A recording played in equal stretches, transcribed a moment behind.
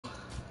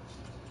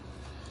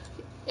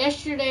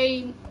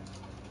yesterday,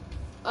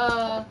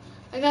 I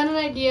got an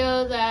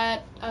idea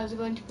that I was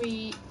going to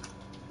be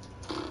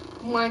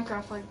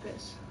Minecraft like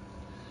this.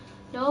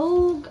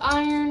 No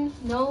iron,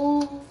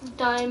 no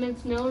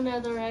diamonds, no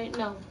netherite,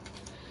 no.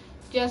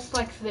 Just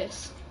like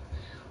this.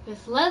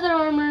 With leather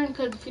armor,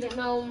 because if you don't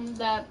know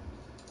that,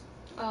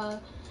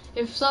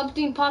 if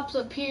something pops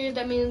up here,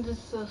 that means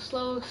it's a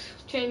slow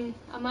chain.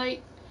 I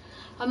might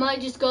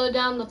just go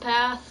down the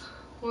path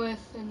with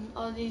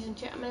all these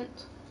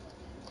enchantments.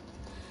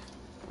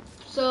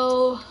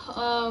 So,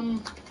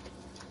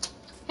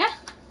 yeah.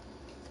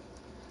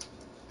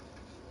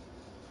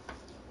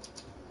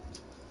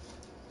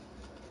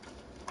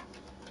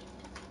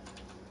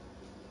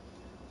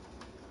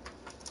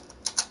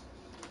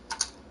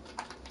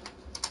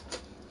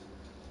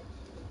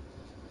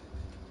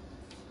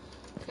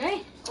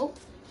 Okay. Oh.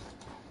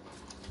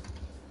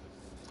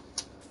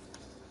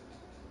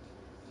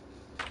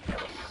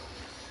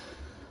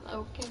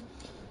 Okay.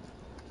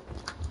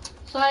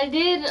 So I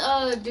did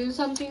do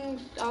something.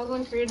 I was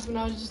on creative when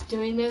I was just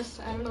doing this.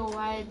 I don't know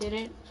why I did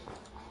it.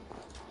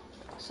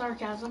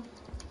 Sarcasm.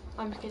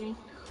 I'm just kidding.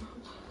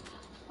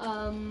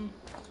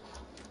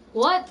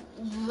 What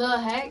the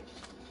heck?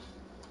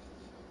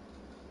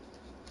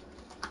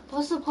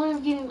 What's the point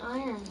of getting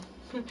iron?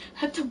 I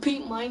have to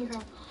beat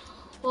Minecraft.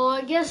 Well,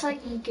 I guess I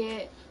can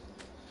get.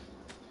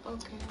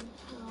 Okay.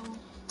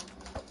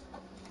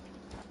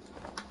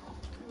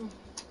 No.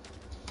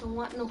 Don't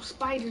want no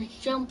spiders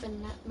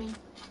jumping at me.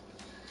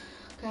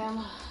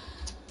 Okay.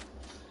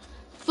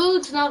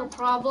 Food's not a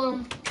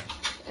problem,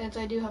 as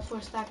I do have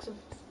 4 stacks of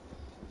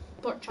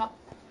pork chop.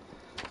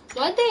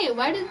 Why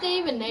did they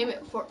even name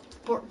it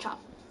pork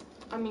chop?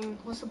 I mean,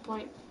 what's the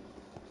point?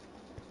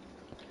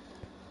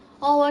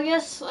 Oh, I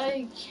guess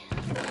I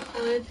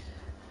could.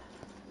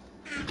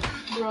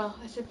 Bruh,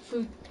 I said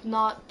food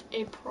not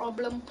a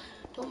problem.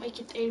 Don't make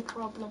it a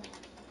problem.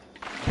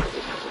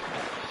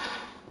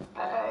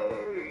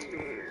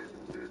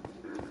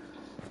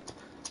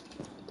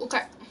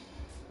 Okay.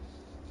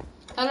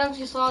 I don't know if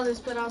you saw this,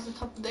 but I was on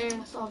top of there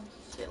and I saw a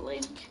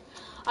village.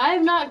 I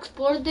have not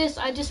explored this.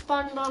 I just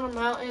spawned on a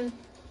mountain.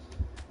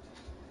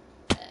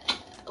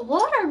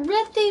 What are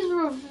these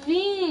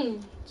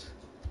ravines?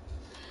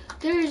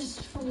 There's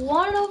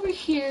one over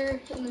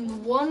here and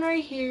then one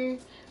right here.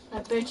 I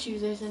bet you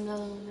there's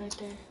another one right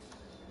there.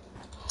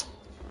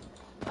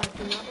 I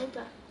do not like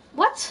that.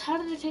 What? How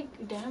did it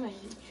take damage?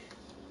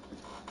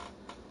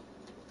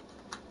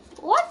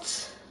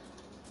 What?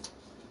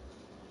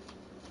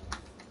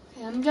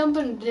 Okay, I'm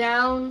jumping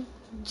down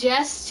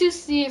just to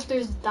see if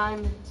there's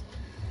diamonds.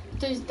 If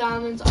there's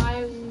diamonds,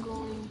 I'm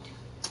going to.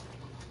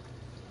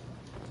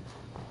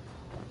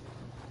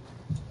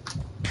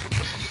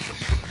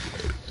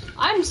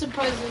 I'm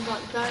surprised there's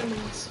not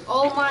diamonds.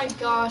 Oh my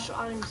gosh,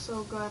 I'm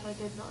so glad I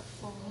did not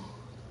fall.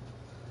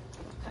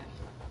 Okay.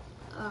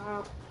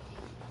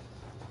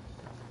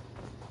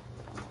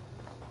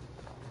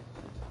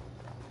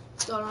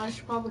 So I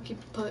should probably keep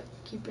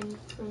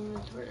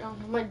inventory on.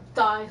 I might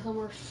die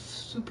somewhere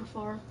super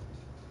far.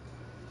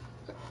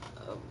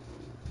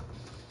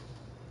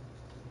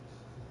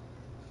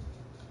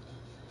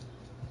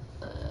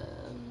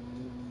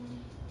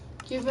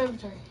 Keep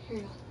inventory. Here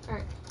you go. All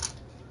right.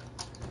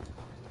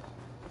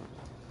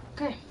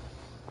 Okay.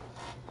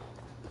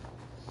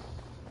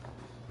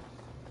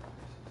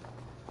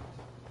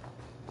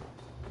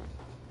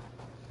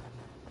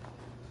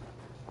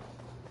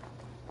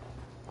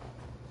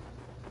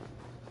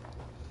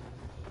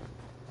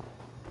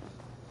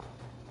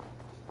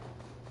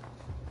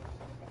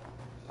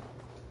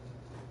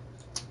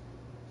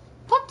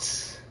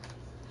 What?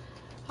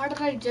 How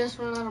did I just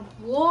run out of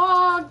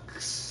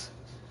blocks?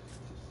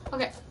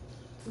 Okay.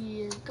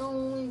 We're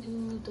going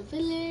to the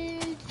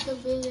village, the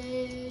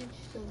village,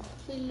 the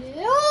village.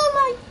 Oh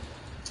my!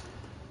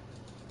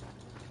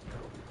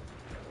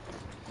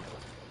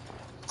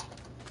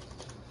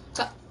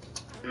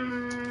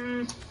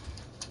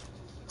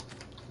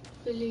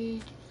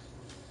 Village,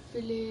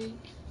 village,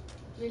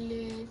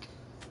 village,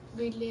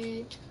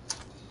 village.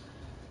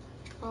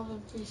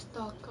 Probably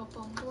stock up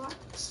on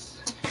blocks.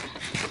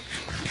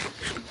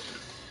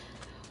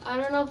 I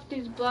don't know if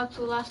these blocks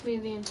will last me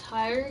the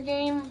entire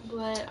game,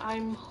 but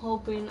I'm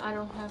hoping I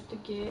don't have to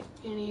get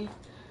any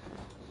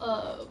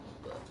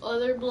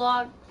other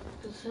blocks.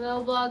 The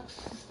snow blocks,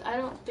 I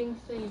don't think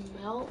they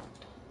melt.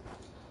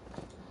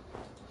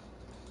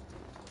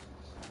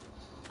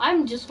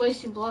 I'm just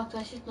wasting blocks.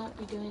 I should not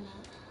be doing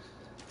that.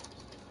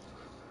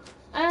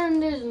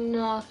 And there's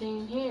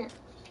nothing here.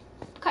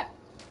 Okay.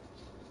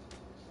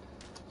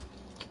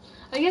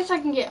 I guess I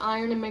can get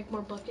iron and make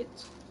more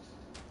buckets.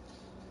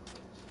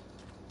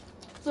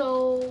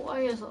 So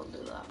I guess I'll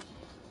do that.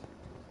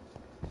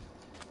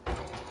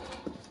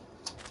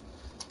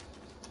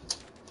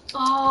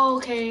 Oh,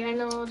 okay. I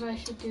know what I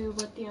should do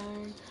with the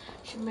iron.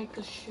 I should make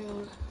a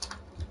shield.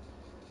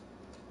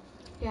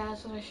 Yeah,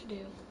 that's what I should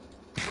do.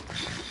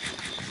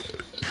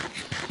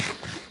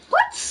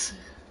 What?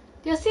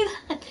 Do you see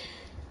that?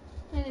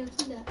 I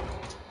didn't see that.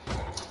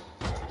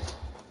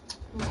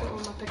 I'm gonna put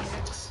on my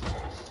pickaxe.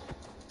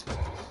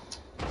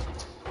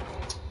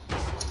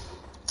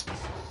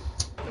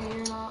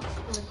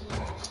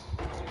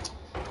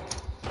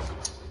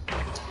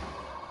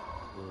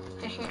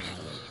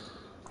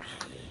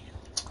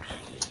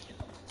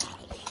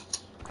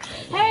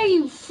 Hey,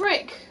 you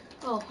frick!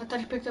 Oh, I thought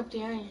you picked up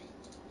the iron.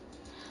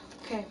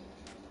 Okay.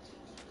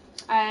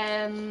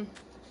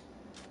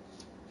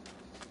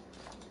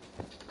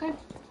 Okay.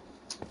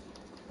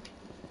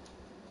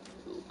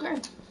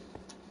 Okay.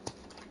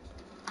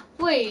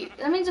 Wait,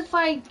 that means if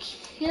I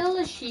kill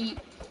a sheep.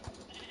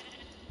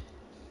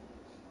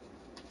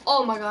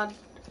 Oh my god.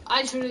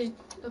 I should.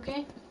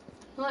 Okay.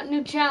 What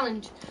new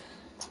challenge?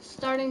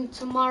 Starting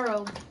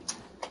tomorrow.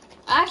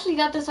 I actually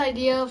got this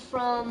idea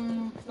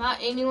from not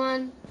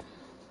anyone.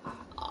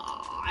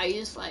 I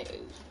just like.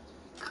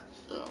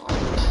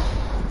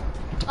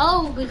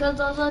 Oh, because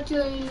I was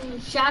watching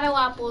Shadow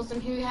Apples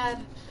and he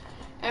had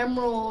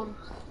emerald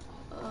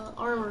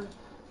armor.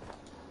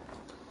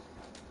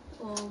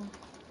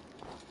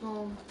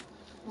 Well,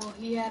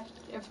 he had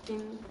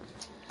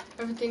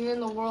everything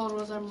in the world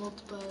was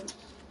emeralds, but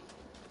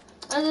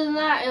other than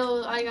that,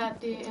 I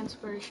got the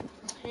inspiration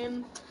from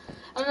him.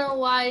 I don't know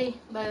why,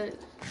 but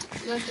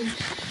nothing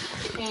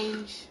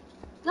changed.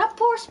 That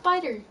poor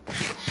spider.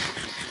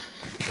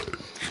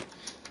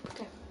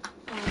 Okay.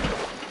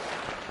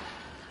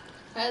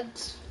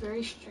 That's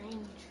very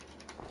strange.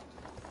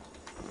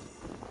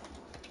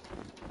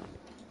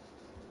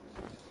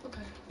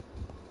 Okay.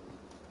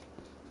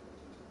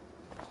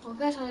 Well, I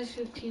guess I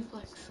should keep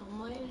like some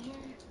light in here.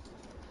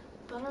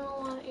 But I don't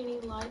want any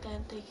light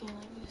that they can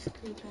like just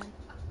creep in.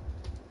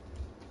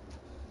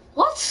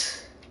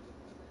 What?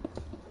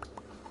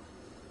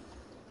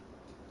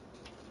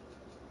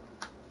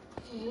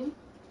 Okay.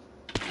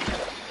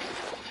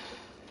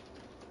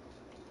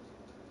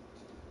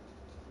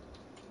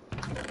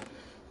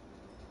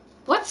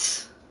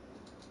 What?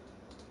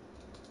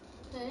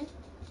 Okay.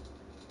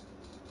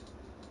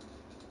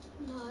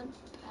 Not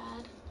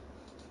bad.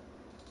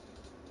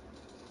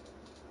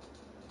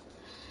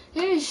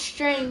 It is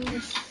strange.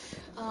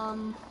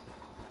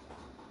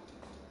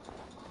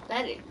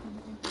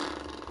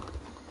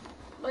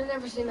 I've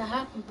never seen that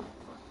happen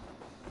before.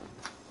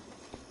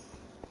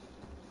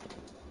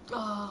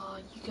 Oh,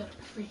 you gotta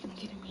be freaking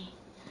kidding me.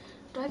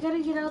 Do I gotta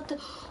get out the...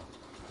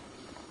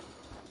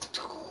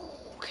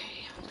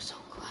 Okay, I'm so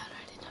glad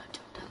I did not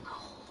jump down the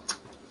hole.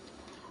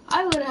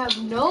 I would have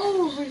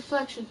no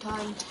reflection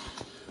time.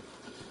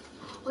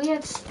 Oh yeah,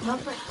 it's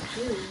knockback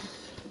 2.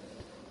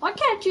 Why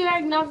can't you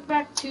add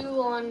knockback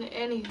 2 on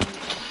anything?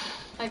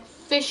 Like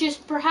fishes,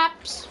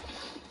 perhaps?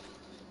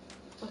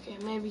 Okay,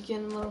 maybe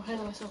getting a little ahead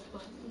of myself,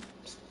 but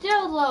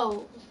still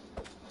low.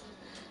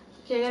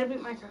 Okay, I gotta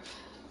beat Minecraft.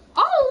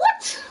 Oh,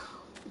 what?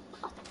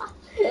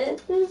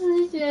 This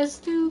is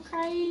just too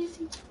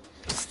crazy.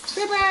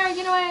 Creeper,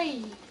 get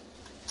away!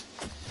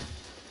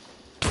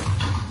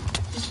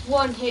 Just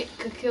one hit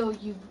could kill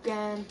you,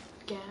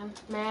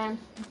 man.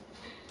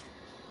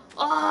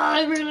 Oh,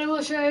 I really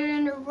wish I had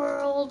in the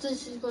world.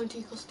 This is going to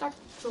equal start.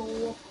 So,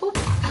 boop.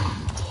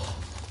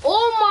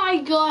 Oh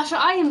my gosh,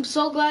 I am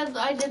so glad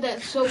I did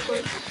that so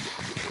quick.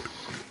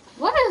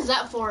 What is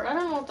that for? I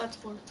don't know what that's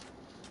for.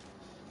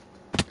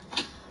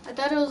 I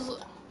thought it was,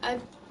 I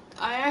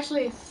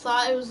actually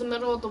thought it was the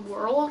middle of the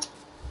world.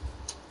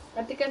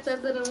 I think I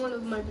said that in one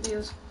of my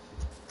videos.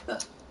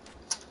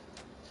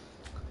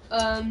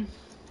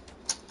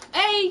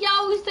 Hey,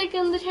 y'all was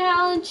taking the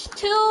challenge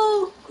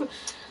too.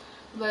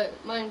 But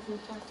mine's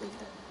exactly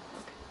that.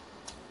 Okay.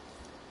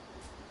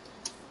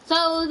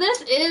 So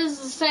this is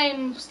the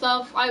same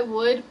stuff I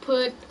would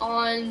put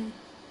on,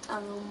 I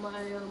don't know,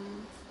 my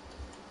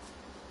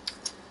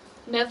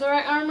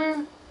netherite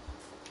armor.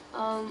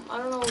 I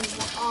don't know what,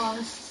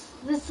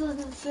 this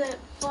doesn't set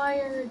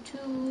fire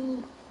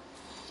to,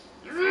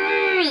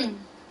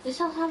 this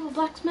doesn't have a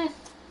blacksmith.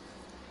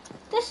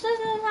 This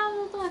doesn't have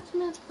a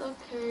blacksmith.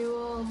 Okay,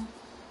 well,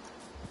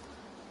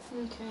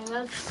 okay,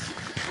 that's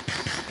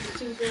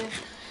stupid.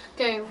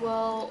 Okay,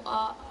 well,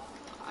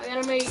 I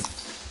gotta make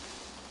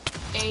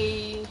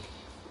a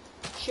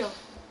show.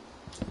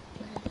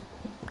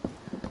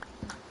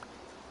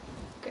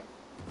 Okay.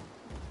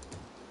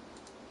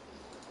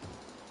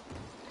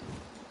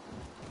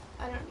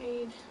 I don't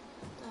need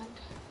that.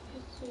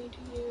 It's need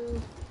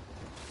you.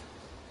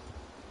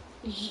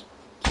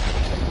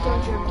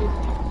 Don't you do that.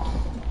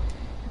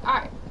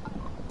 Alright.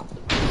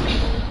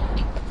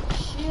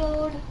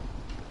 Shield.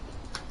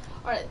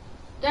 Alright,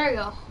 there we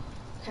go.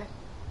 Okay.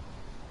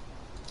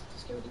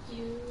 Let's get rid of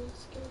you.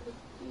 Let's get rid of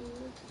you.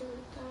 Let's get rid of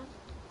that.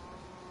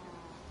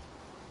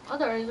 Oh,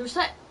 there it is. We're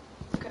set.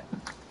 Okay.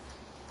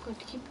 I'm going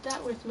to keep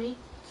that with me.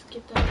 Let's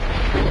get that.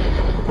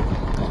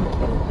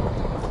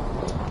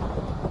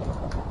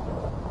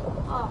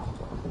 Oh.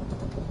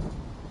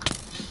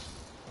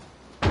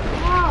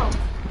 Wow.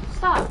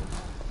 Stop.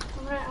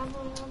 I'm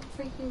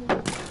freaking.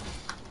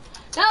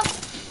 No!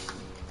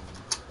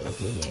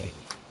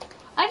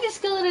 I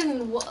just killed it in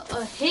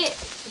a hit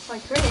if I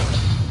crit it.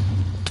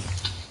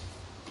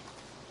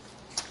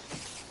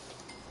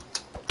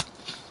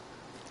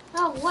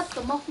 Oh, what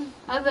the muffin?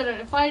 I bet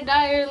if I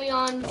die early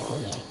on,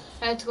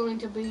 that's going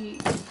to be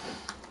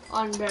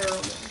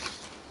unbearable.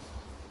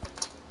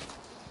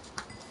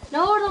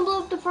 No, don't blow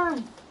up the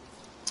farm.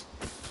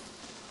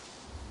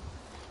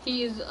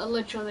 He's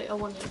literally a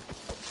one hit.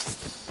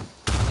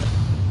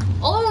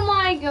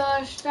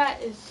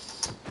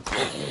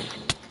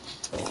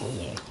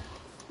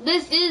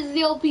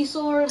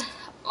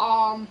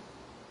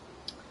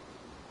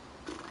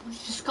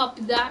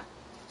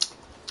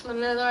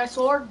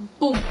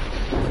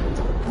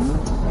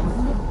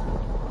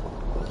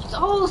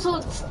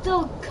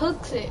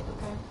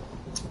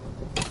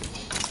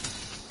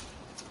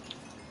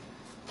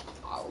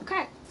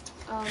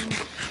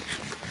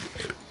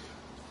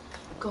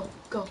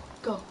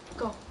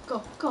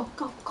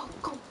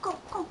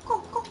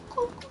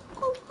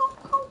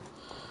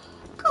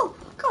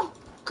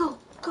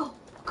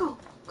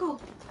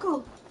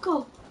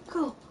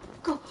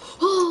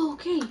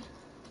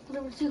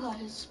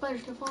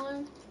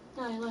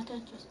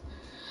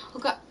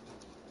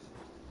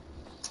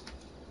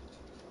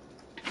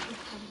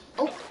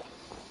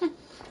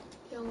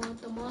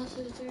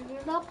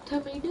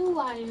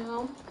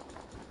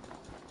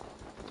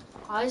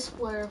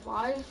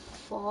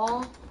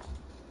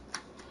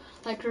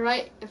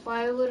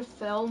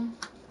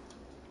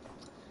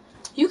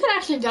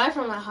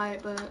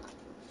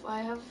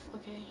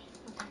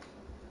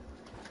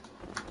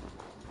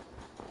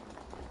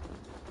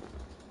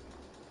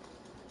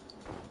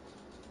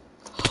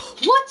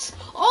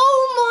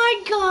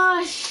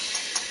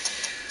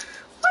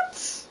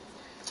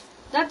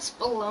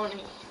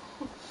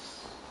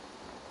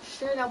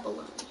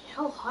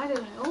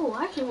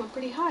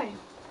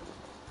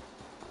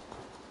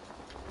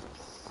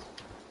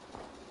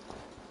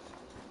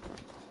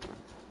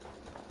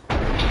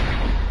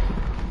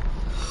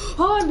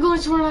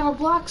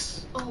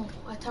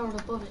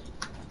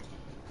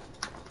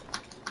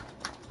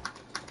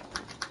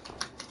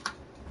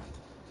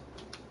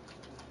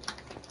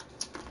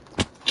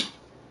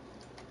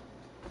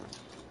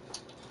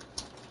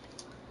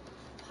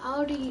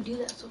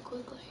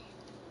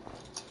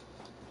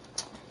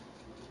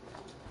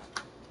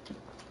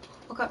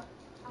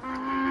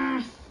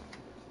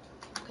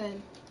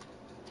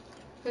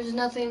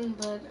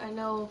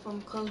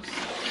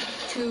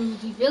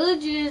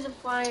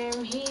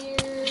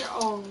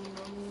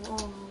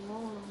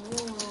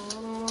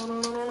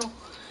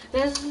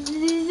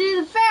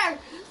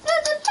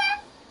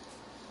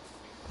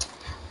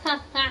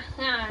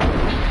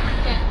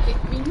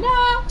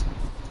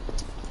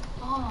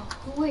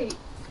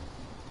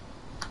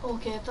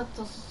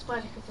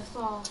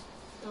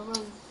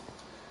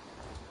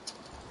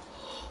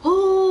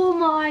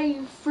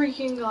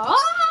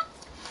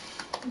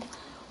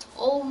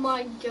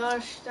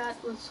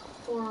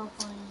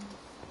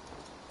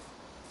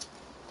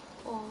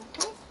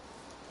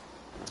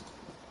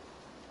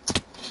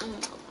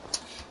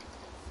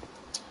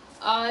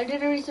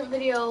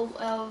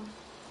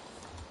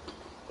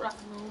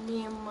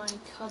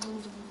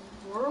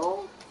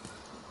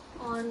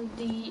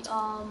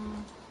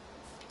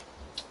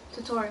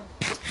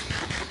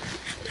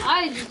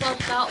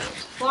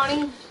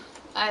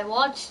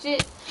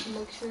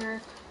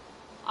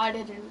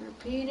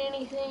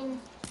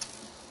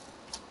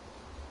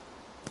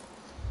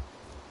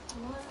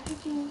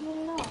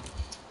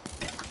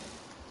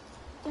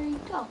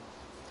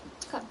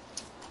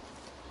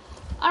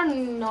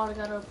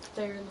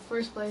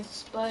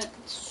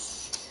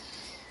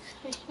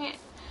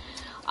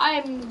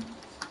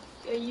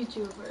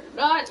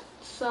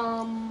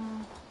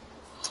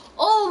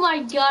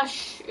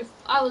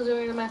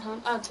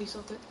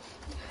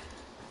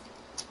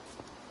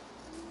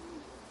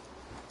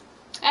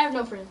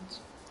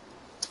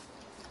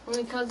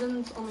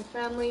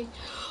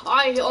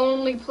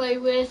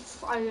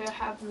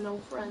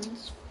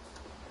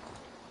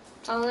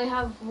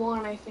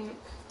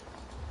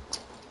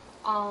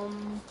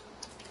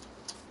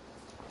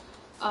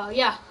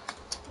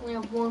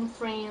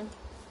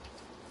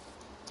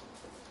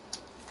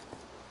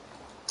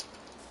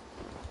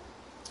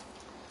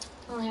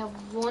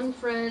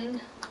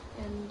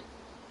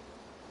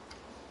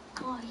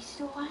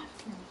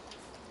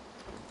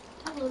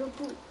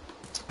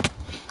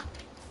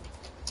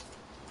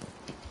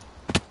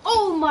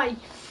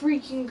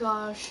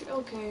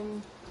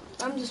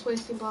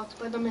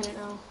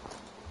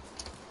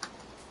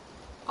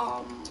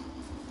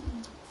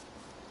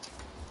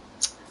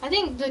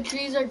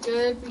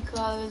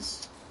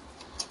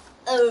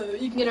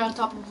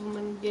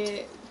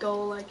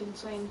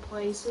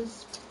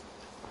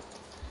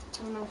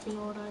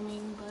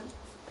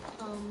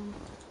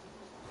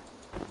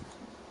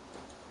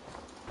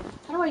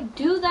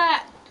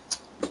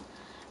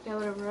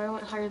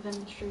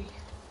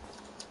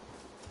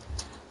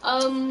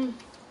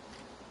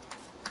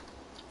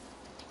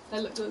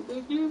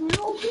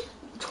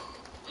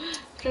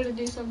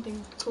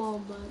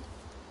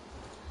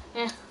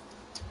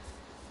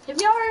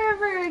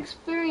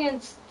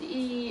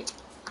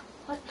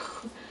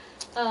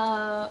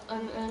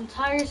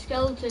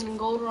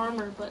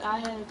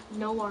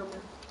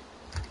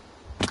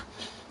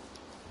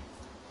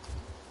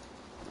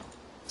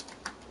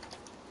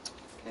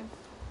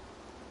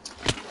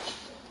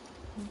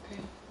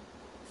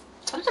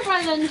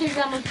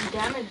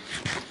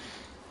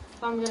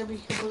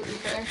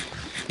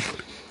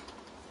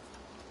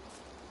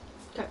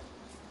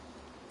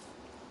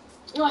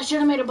 No, I should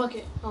have made a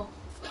bucket. Oh.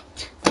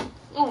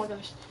 Oh my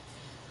gosh.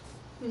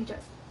 Okay.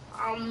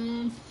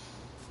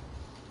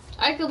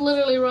 I could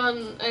literally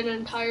run an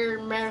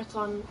entire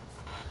marathon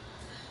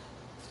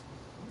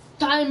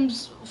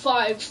times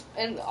 5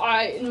 in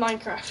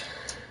Minecraft.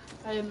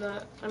 I am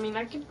not. I mean,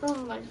 I could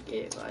run like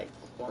it like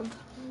one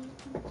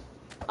time.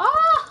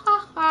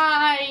 Ah,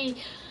 hi.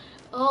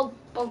 Oh,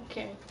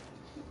 okay.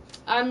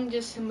 I'm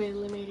just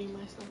humiliating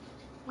myself.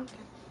 Okay.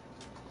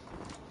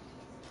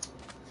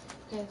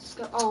 Okay, let's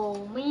go.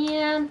 Oh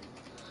man,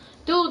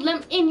 dude,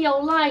 let me in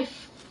your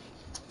life.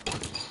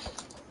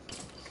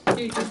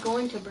 Dude, you're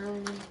going to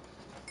burn.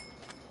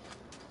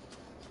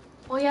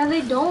 Oh yeah,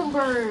 they don't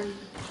burn.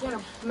 You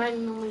gotta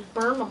manually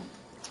burn them.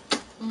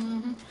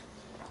 Mm-hmm.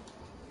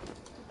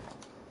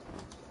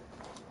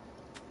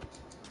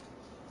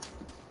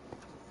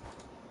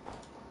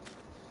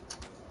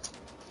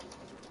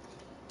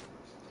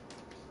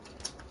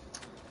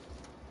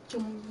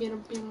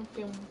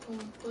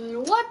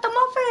 What the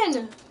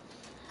muffin?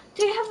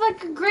 They have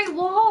like a great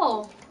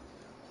wall.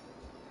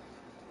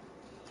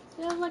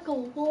 They have like a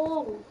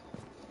wall.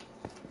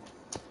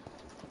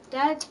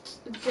 That's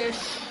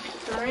just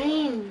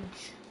strange.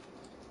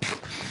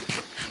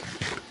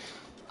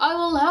 I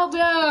will help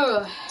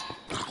you.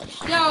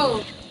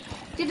 Yo,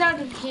 get out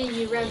of here,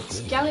 you red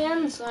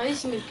scallions. I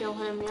just need to kill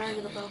him. You're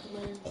gonna both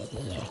man.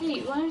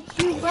 Hey, why don't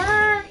you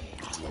burn?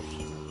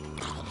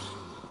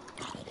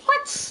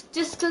 What?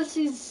 Just because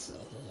he's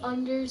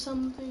under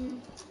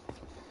something?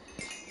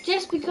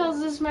 Just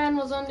because this man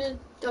was under...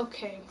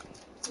 Okay.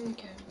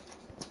 Okay.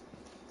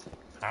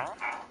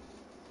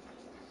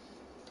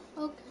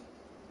 Okay.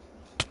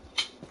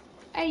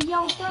 Hey,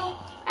 yo, bro.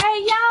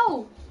 Hey,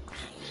 yo!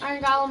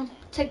 Iron Golem,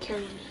 take care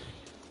of me.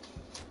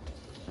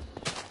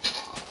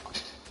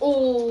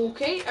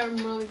 Okay, I'm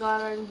really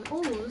glad I...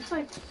 Oh, it's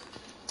like...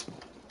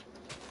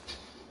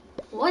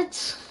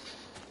 What?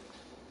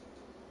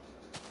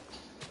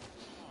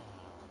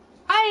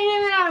 I didn't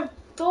even have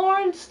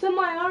thorns to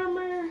my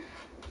armor.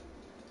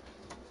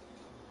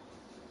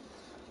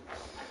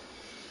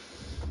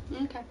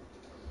 Okay.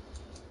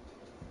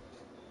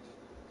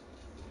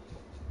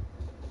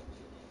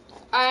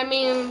 I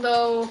mean,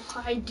 though,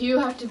 I do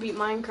have to beat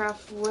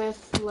Minecraft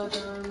with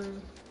leather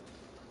armor.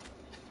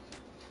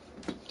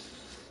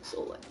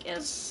 So I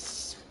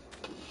guess...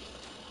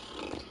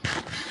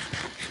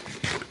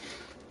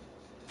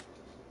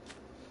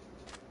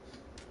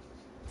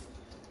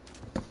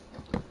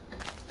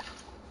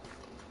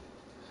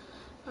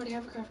 I already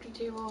have a crafting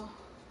table.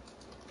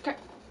 Okay.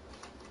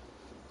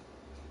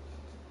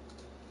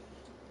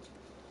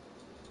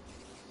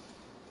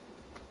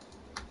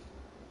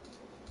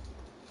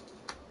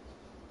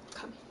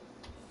 Come.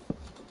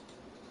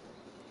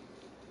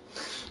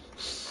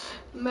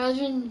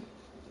 Imagine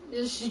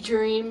this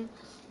dream,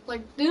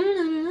 like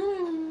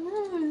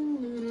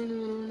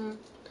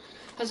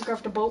has to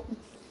craft a boat.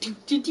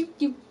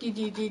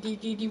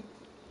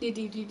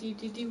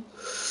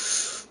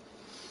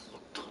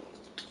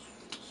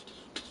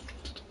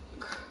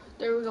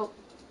 There we go.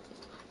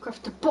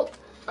 Craft a boat.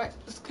 Alright,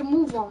 let's get a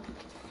move on.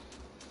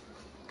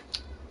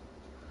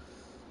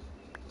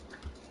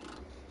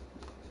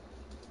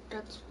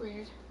 That's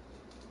weird.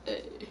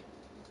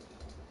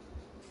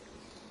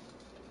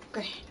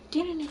 Okay.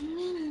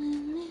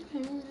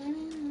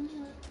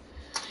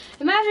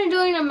 Imagine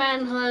doing a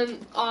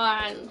manhunt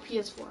on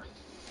PS4.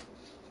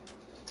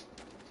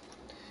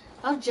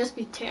 That would just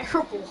be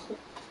terrible.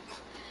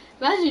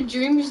 Imagine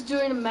Dream's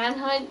doing a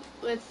manhunt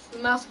with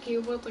mouse and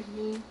keyboard like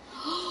me.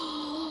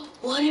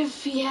 What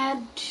if he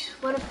had...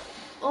 What if...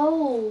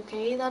 Oh,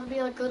 okay. That'd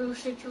be like a little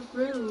shit to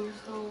prove.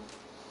 So,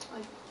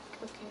 like,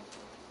 okay.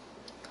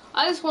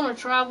 I just want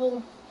to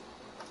travel.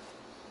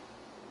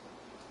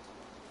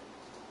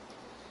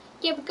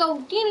 Here we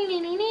go.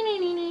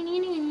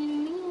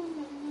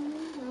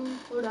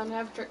 Hold on, I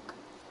have a trick.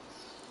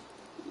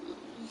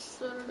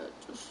 Set it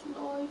at the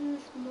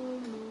slightest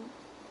moment.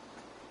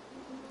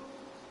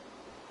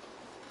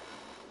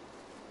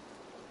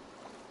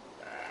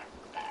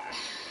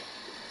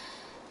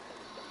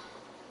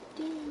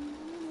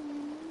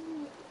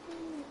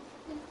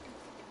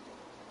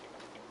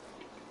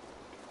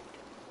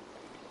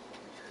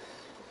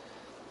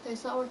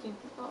 It's not working.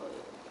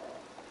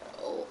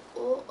 Oh,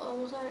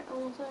 almost at it,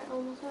 almost at it,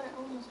 almost at it,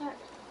 almost at it.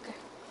 Okay.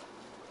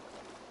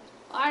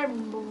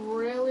 I'm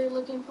really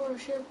looking for a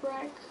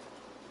shipwreck.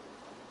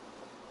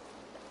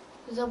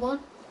 Is that one?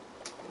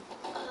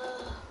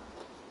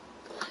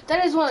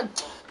 That is one.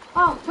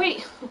 Oh,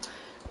 wait.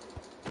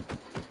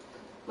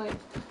 Wait.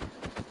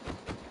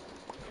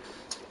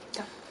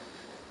 Go.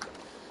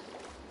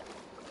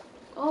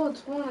 Oh,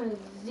 it's one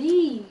of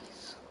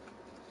these.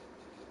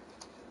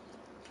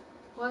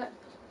 What?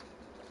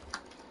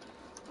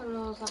 I don't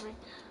know what's happening.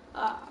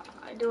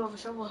 I do have a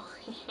shovel.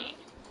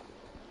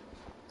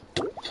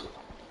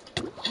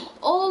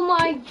 Oh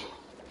my!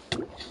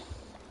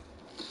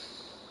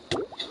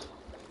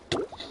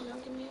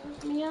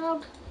 Get me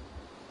out.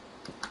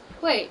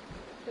 Wait.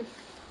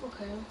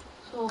 Okay.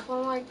 So if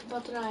I'm like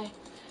about to die,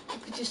 I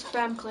could just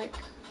spam click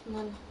and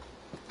then.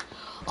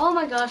 Oh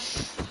my gosh.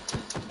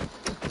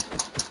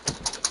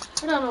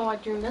 I don't know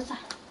what doing this.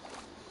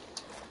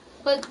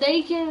 But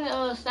they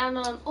can stand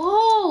on.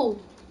 Oh!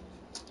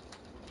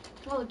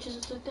 Oh,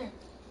 just right there.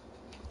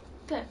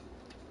 Good.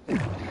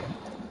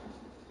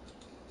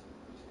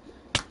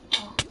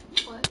 Oh,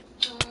 what?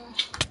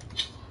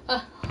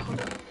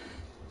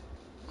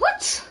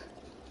 What?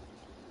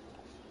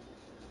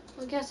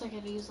 I guess I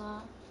could use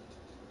that.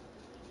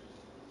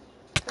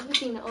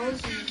 Everything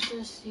else is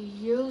just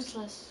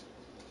useless.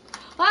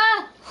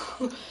 Ah!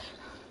 Okay.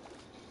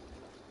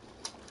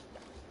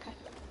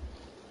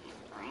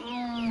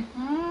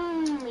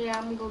 Yeah,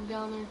 I'm gonna go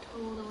down there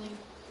totally.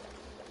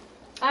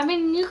 I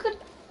mean, you could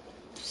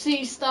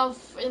see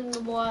stuff in the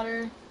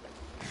water,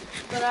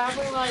 but I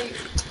would like,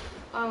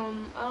 I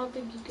don't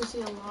think you can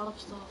see a lot of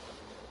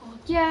stuff. Oh,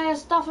 yeah,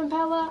 stuff in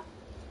pellet.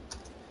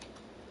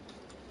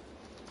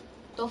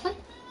 Dolphin?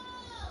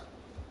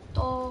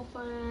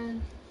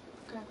 Dolphin.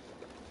 Okay.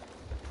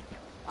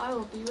 I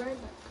will be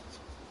right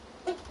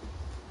back.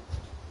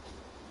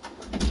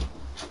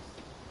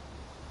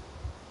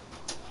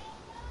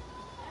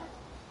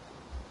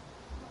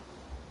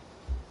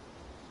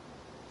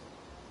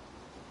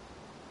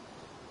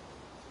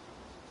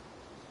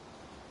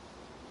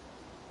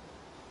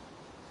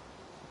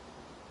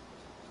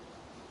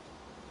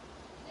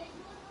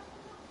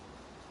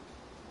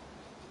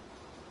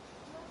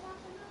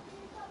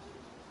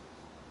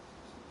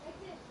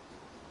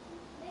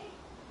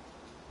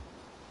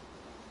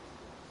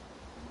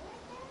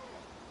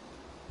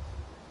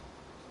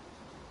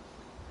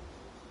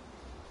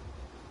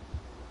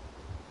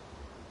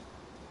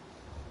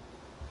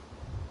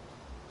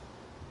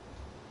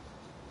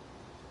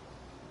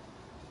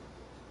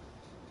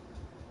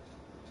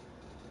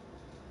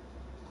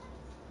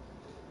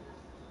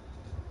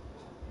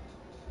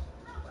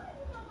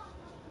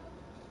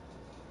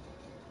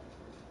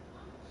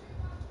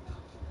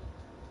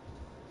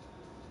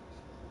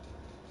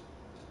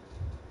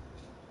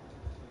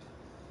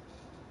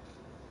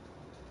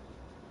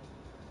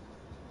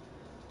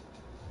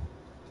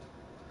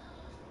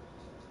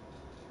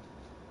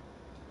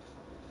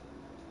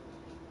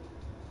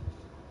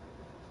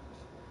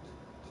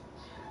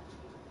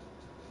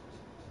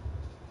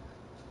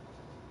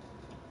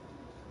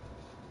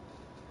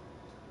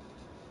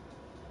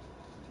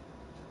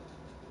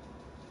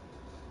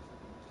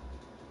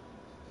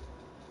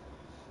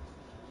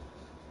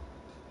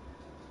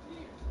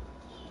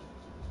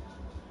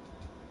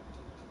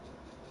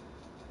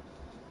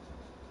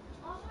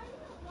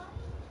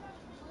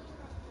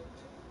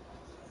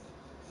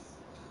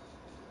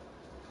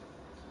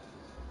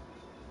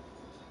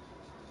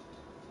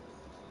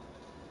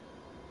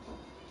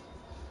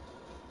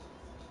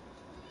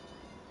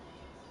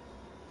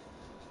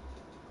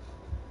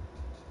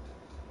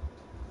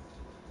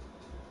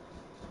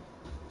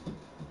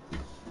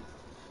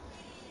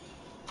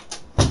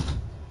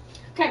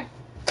 Okay,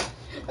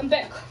 I'm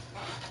back.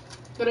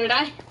 But did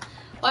I?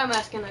 Why am I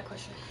asking that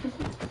question?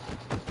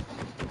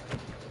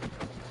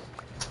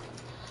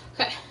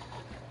 Okay.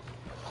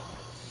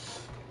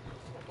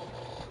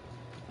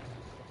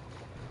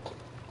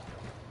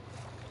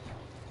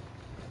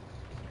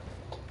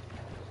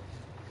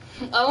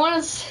 I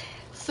want to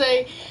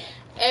say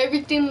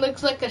everything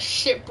looks like a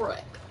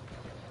shipwreck.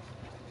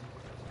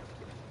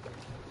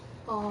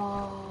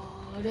 Oh,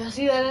 do you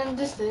see that in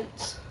the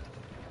distance?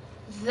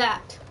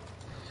 That.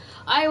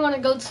 I want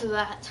to go to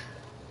that.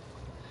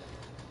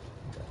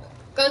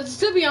 Because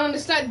to be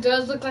honest, that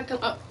does look like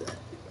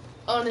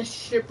on a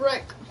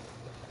shipwreck.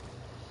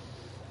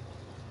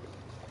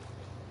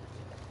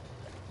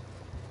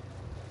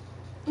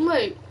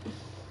 Wait.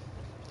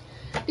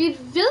 Did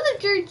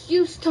villagers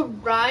used to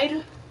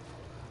ride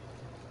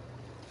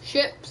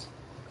ships?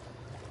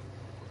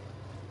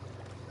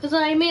 Because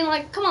I mean,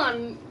 like, come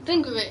on,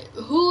 think of it.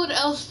 Who would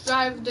else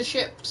drive the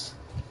ships?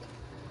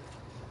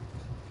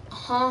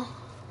 Huh?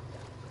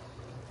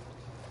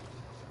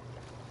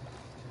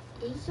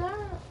 Is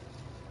that?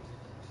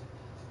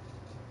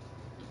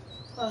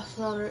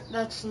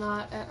 That's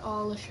not at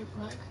all a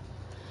shipwreck.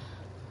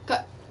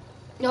 Okay.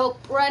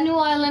 Nope. Brand new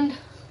island.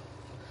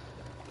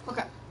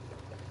 Okay.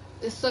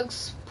 This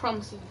looks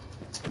promising.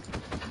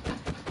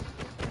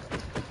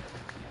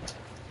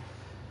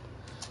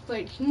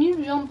 Wait, can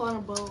you jump on a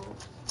boat?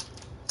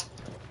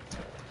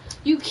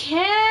 You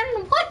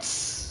can? What?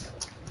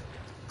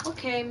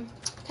 Okay.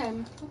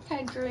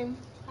 Okay, Dream.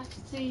 I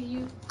can see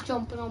you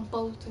jumping on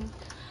boats and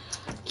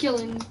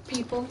killing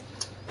people.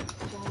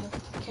 Well,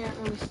 can't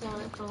really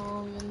stand it for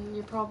long, and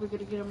you're probably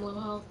gonna get them low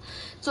health.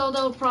 So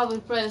they'll probably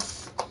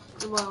press.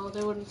 Well,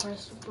 they wouldn't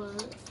press,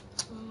 but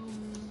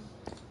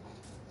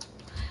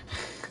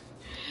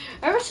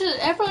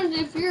everyone,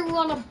 if you're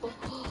on a,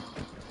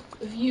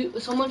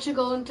 someone should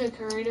go into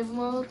creative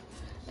mode,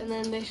 and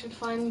then they should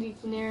find the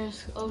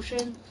nearest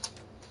ocean,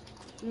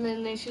 and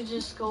then they should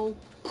just go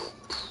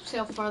see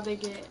how far they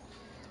get.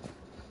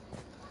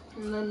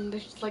 And then they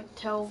should like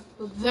tell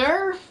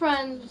their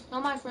friends,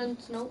 not my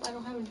friends, nope, I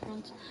don't have any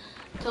friends.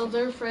 Tell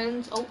their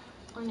friends, oh,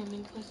 I didn't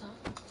mean to place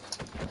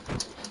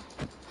that.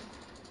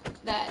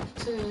 that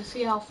to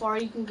see how far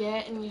you can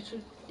get, and you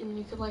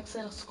could like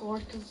set a score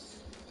because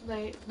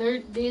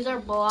these are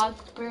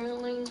blocks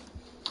apparently.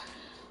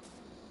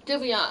 To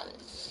be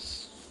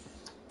honest,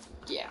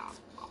 yeah.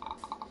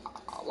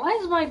 Why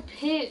is my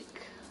pick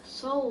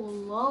so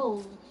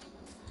low?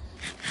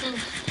 So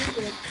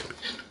stupid.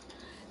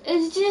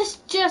 It's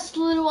just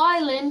Little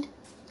Island.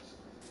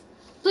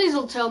 Please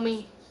don't tell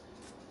me.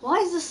 Why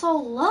is it so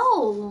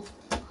low?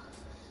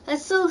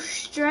 That's so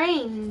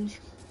strange.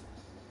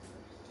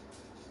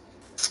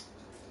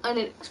 I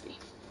need XP.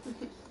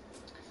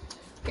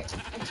 Okay,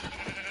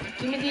 XP.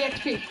 Give me the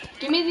XP.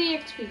 Give me the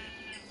XP.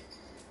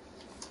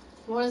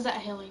 What is that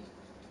healing?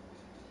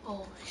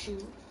 Oh,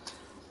 shoot.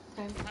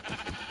 Okay.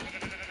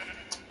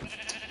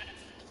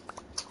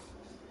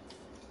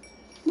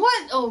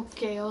 What?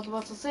 Okay, I was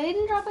about to say I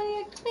didn't drop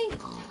any XP.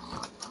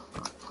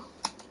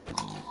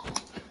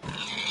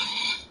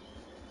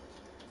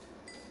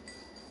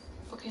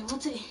 Okay,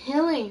 what's it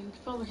healing? It's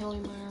probably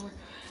healing my armor.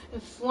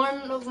 If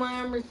one of my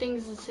armor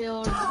things is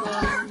healed,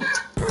 then...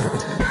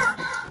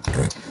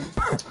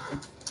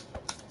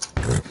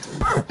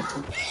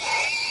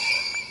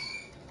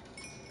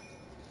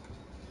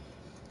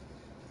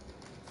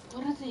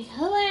 what are they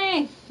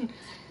healing?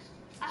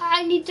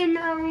 I need to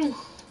know.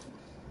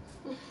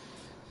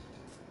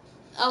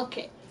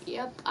 Okay,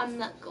 yep, I'm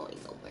not going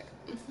nowhere.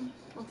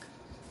 Okay.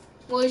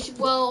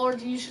 Well, or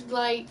you should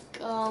like,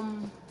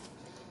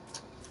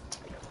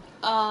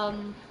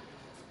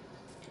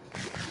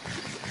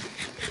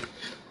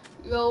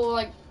 go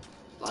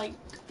like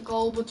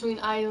go between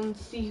items,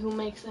 see who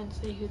makes sense,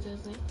 see who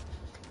doesn't.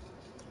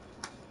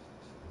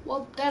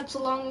 Well, that's a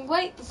long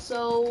wait,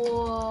 so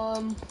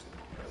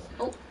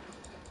oh,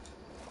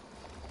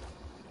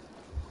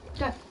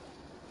 okay.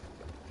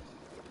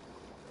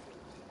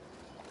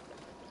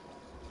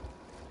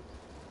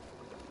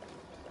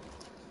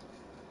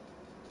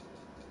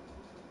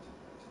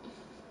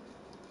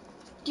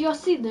 Do y'all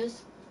see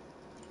this?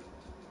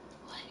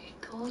 When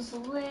it goes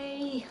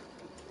away.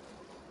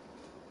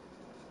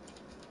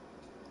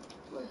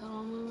 Wait, hold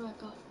on, let me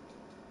back up.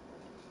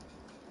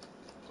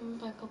 Let me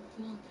back up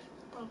now.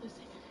 Probably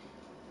see.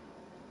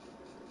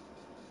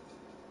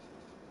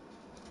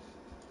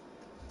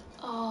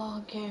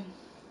 Oh, okay.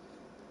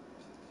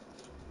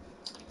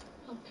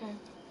 Okay.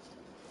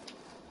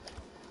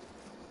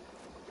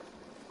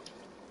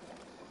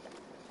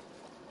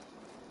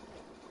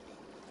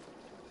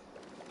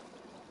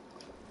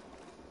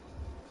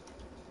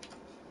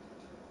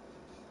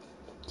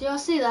 Do y'all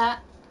see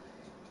that?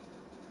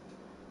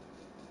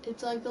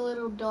 It's like a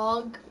little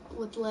dog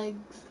with legs.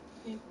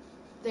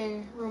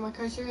 There, where my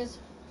cursor is.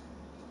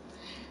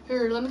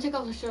 Here, let me take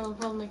off the shirt. It'll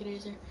probably make it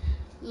easier.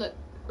 Look,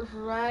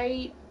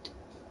 right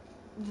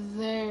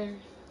there.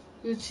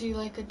 You'd see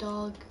like a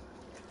dog.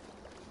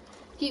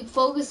 Keep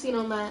focusing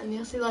on that, and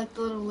you'll see like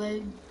the little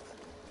legs.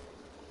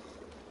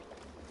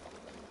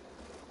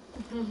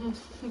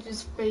 It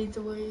just fades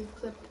away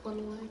except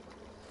one leg.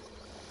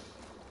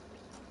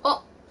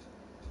 Oh!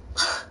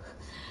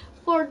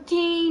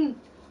 14!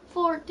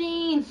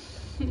 14!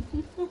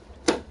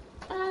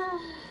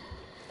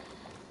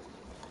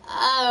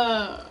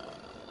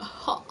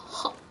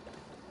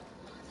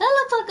 That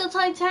looks like a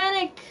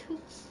Titanic.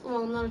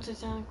 Well, not a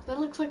Titanic. That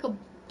looks like a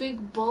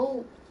big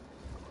boat.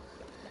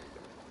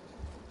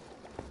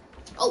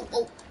 Oh,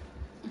 oh.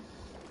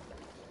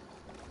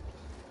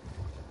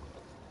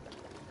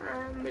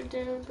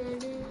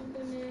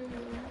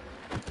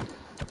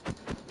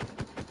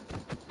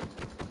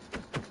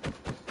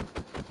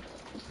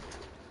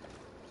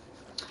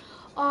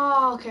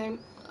 Oh, okay.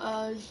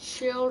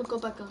 Shield, go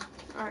back up.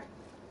 Alright.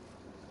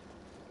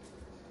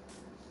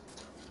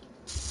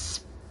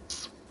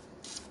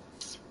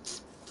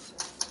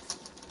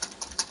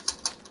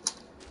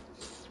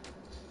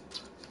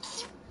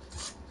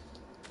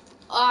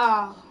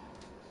 Ah,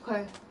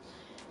 okay.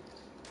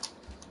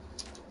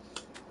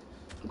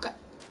 Okay.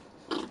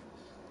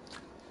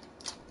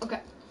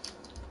 Okay.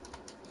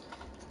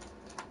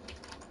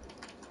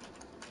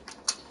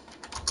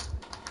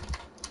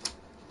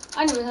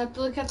 I don't even have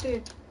to look at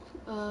the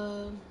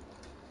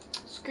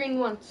screen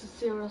once to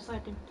see what I was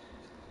typing.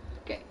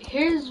 Okay,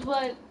 here's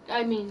what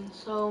I mean.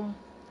 So,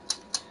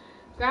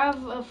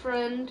 grab a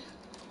friend,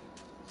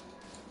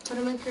 put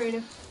him in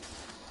creative.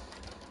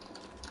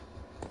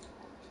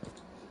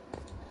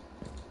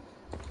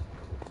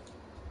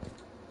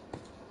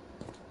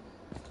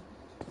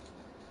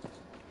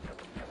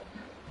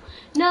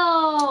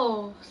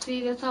 No!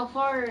 See, that's how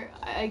far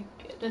I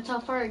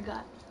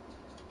got.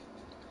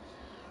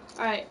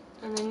 Alright,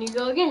 and then you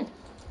go again.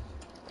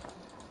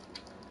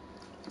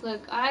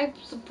 Look, I'm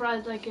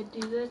surprised I could do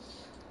this.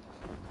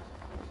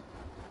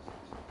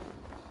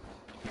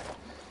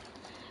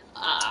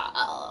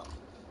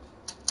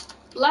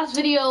 Last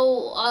video,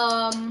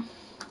 oh,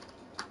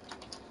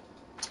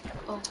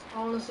 I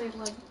want to say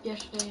like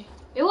yesterday.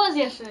 It was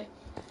yesterday.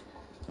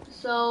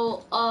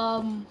 So,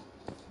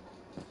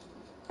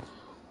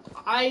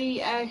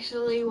 I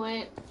actually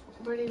went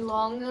pretty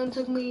long. It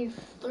took me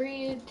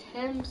 3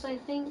 attempts, I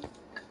think.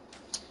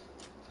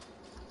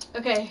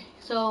 Okay,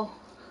 so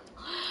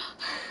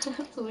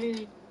That's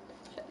weird.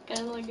 Kind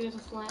of like it was a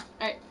slant.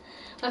 Alright,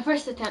 my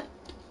first attempt.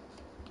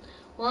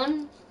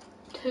 1,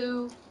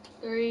 2,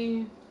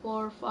 3,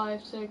 4,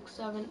 5, 6,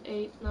 7,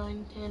 8,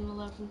 9, 10,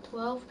 11,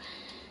 12,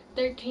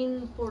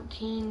 13,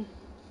 14.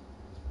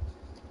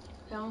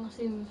 I want to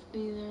see if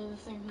these are the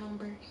same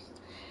numbers.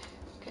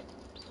 Okay,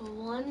 so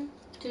 1,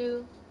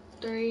 2,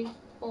 3,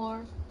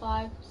 4,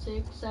 5,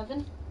 6,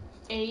 7,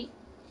 8,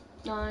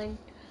 9,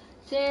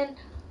 10,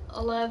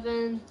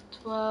 11,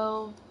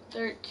 12,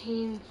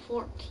 13,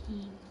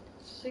 14,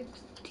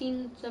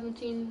 16,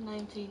 17,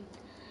 19.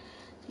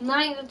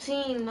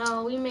 19.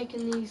 No, we're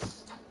making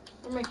this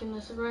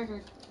a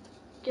record.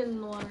 Get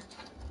in the water.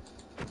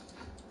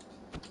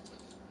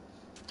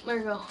 There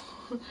we go.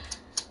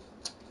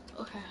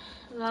 Okay,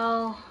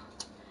 now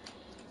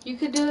you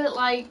could do it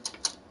like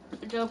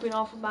jumping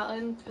off a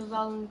mountain because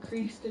that'll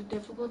increase the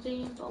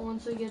difficulty, but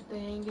once I get the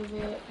hang of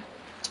it.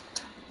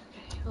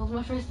 Okay, that was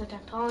my first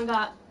attempt. I only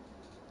got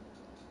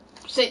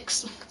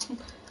 6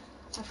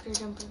 after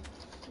jumping.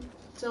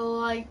 So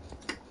like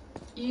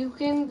you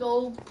can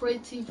go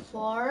pretty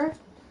far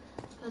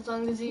as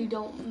long as you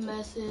don't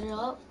mess it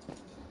up.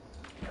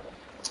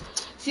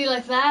 See,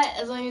 like that,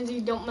 as long as you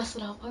don't mess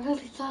it up. I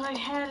really thought I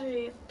had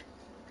it.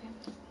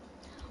 Okay.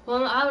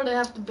 Well, I would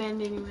have to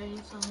bend anyway,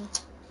 so.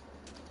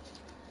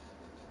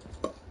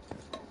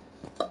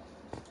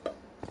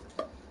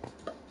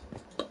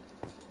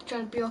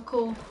 Trying to be all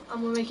cool.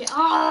 I'm gonna make it.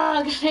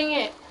 Ah, dang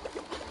it.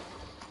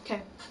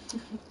 Okay.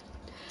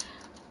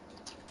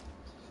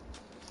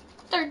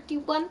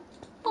 31.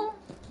 Boom,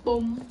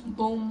 boom,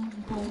 boom,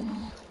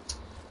 boom.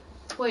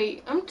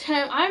 Wait,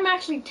 I'm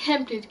actually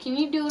tempted. Can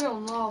you do it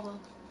on lava?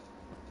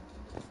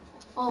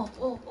 Oh.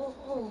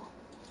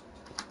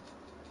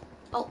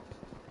 Oh.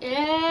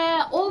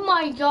 Yeah. Oh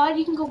my god,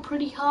 you can go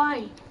pretty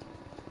high.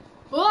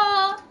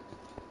 Whoa.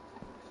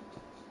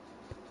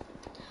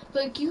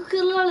 Like, you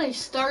can literally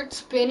start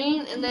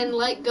spinning and then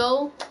let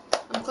go.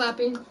 I'm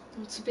clapping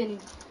and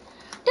spinning.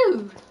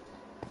 Dude,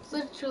 it's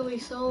literally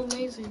so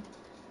amazing.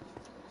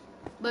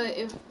 But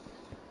if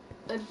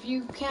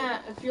you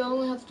can't, if you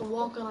only have to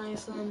walk on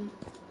ice, then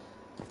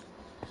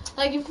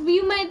like if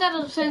you made that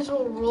a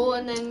central rule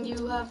and then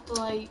you have to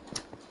like,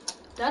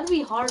 that'd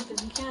be hard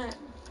because you can't.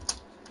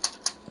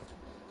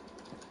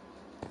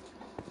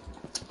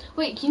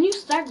 Wait, can you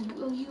stack?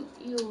 Oh, you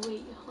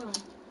wait, hold on.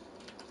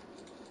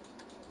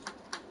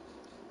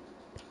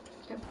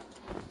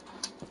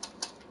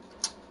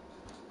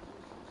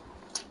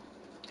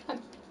 Okay.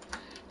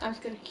 I'm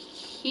just gonna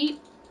keep.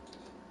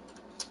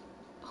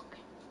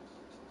 Okay.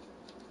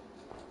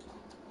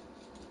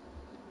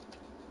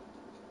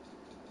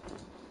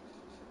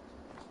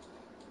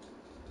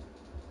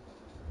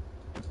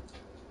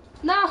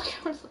 Now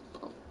where's the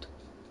boat?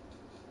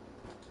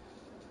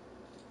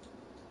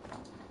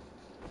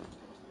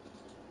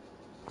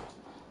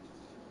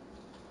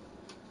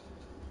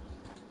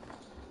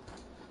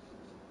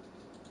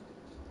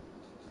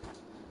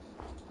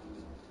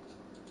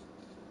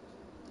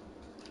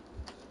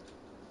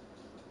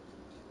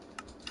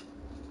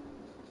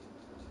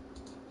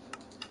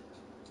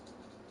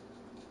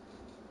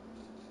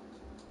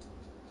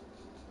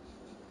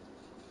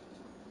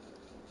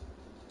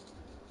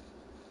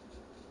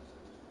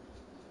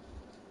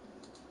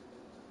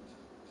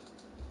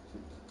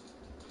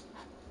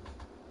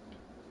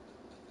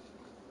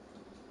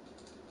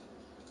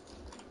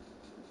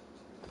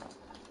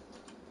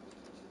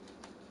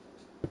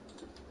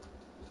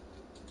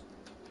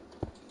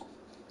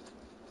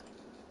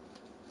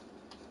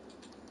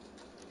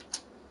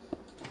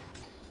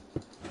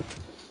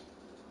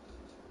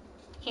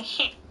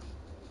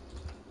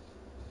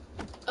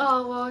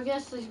 Oh, well, I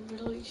guess I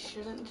really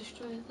shouldn't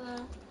destroy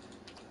that.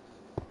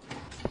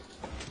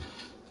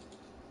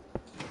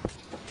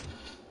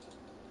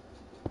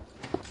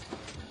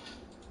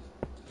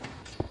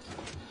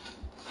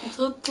 I'm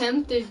so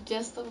tempted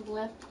just to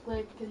left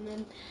click and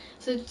then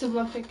switch to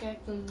my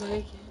pickaxe and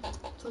break it.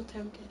 I'm so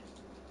tempted.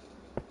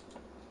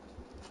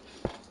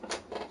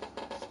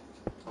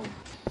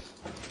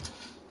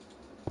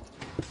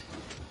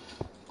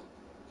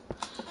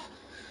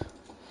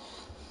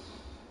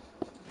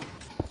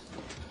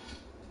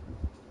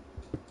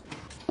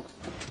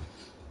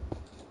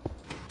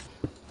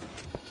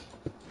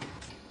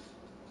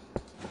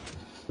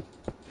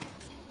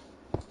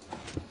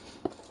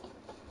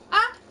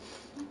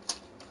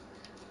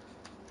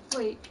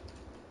 Wait,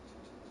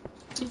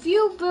 if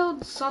you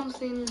build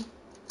something,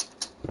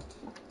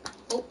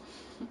 if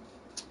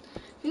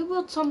you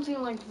build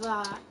something like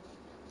that,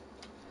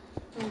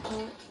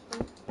 okay,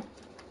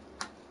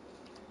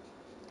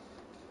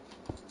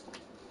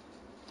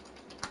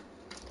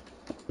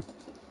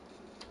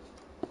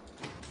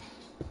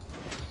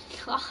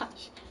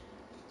 gosh,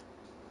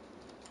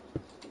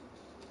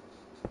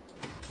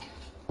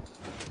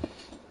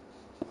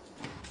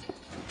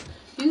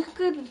 you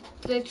could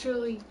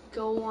literally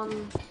go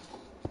on.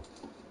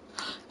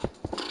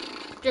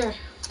 There.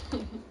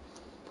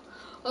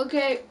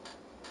 Okay.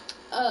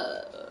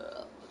 I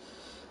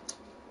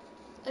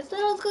said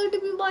I was going to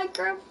be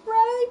Minecraft,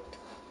 right?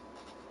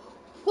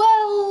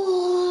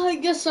 Well,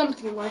 guess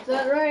something like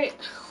that, right?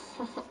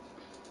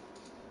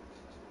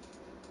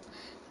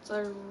 So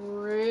I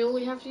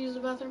really have to use the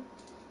bathroom.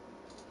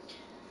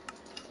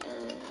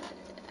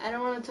 I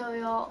don't want to tell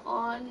y'all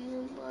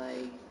on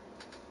my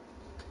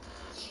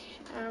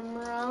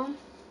camera.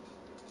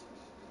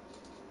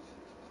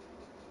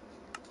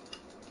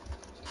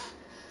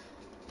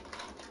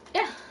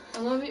 Yeah,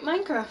 I'm gonna beat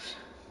Minecraft.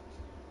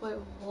 Wait,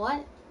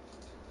 what?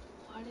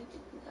 Why did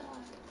it do that?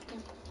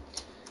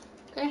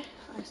 Okay. Okay,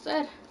 I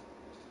said.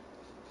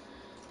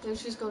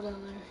 Let's just go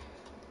down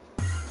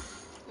there.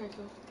 There we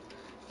go.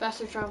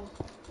 Faster travel.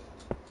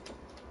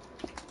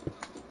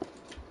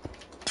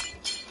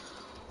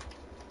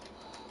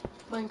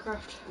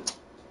 Minecraft.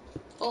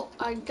 Oh,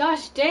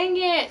 gosh dang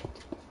it!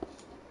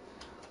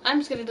 I'm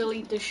just gonna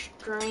delete this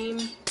stream.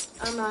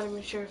 I'm not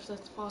even sure if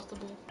that's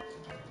possible.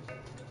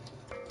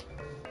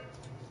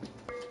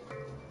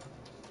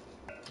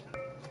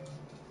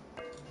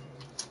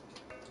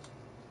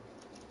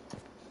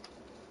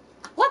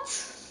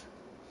 What?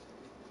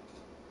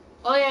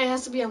 Oh yeah, it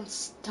has to be on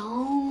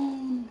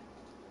stone.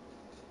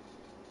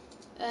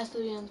 It has to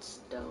be on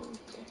stone.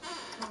 Okay.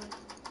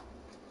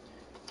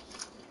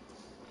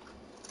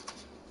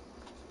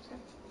 Okay.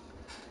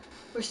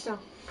 Where's stone?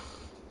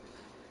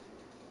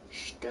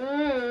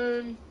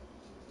 Stone.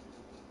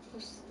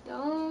 Where's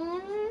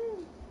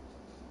stone?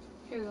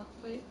 Here we go.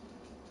 Wait.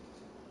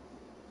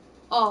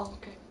 Oh,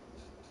 okay.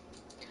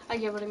 I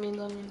get what it means.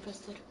 I'm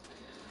infested.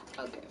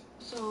 Okay,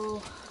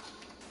 so.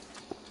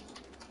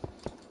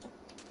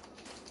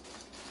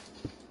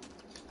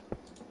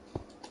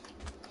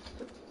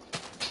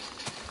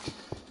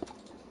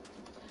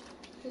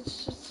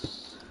 It's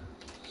just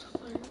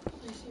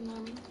placing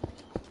them.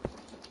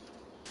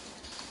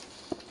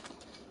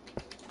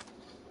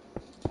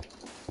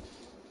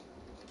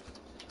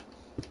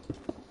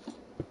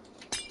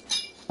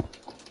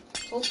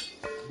 Oh.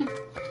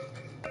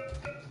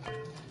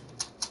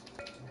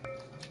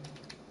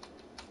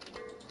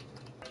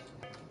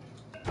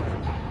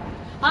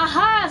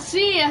 Aha!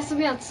 See, it has to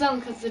be on stone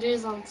because it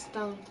is on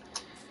stone.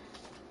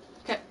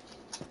 Okay.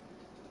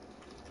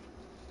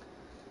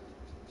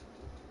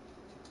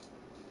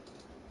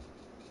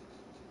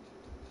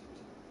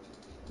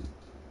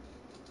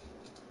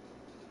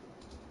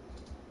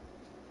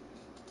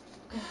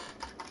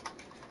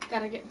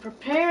 Gotta get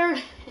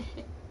prepared.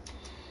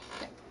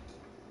 Okay.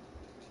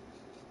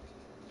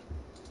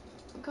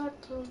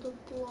 Got to the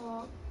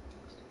block.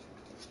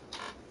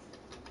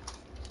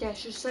 Yeah,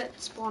 she set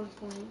spawn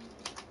point.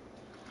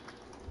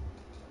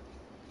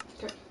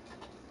 Okay.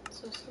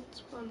 So set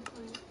spawn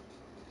point.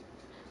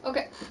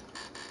 Okay.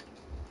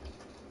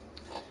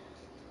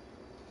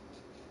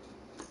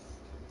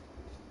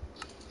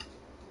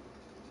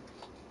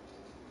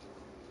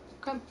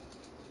 Okay.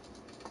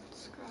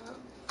 Let's grab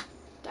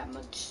that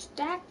much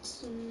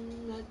stacks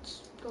and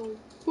let's go.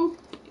 Boop.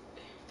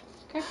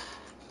 Okay.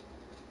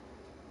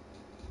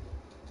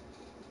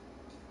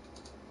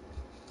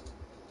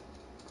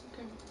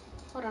 Okay.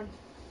 Hold on.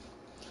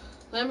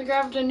 Let me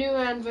grab the new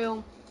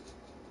anvil.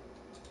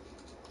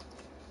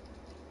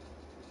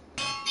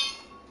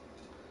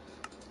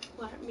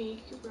 Let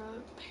me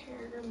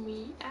repair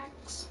me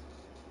axe.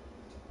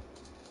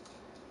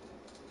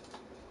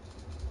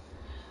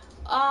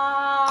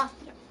 Yeah.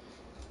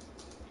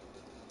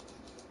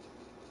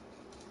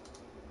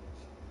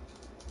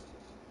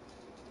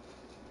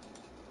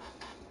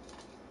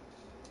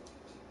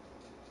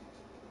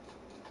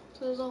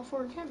 So there's all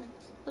 4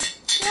 encampments.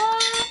 Let's go.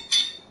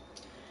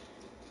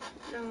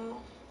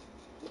 No.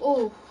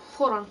 Oh,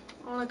 hold on.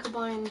 I want to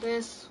combine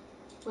this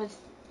with.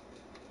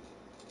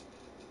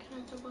 Can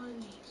I combine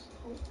these?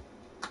 Oh.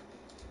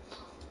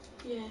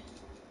 Yeah.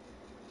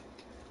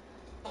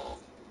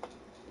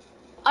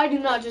 I do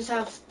not just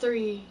have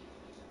 3.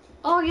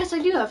 Oh, yes, I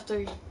do have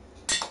 3.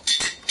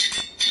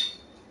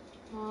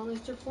 Well, at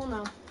least they're full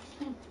now.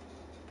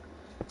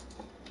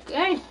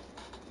 Okay.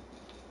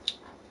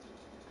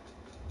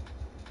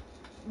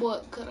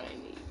 What could I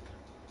need?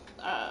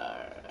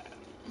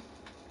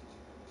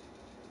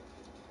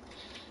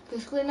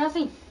 Basically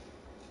nothing.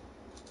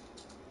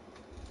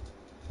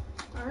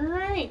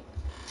 Alright.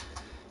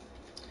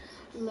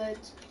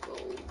 Let's go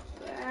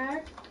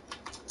back.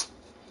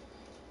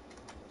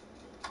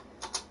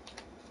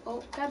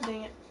 Oh, god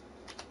dang it.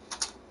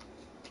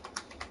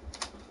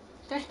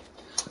 Okay,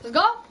 let's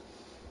go.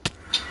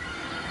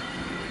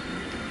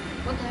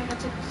 What the heck, I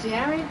took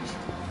damage?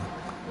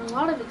 A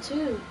lot of it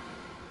too.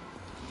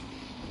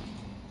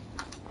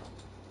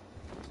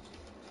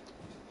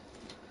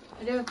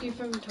 I do have to keep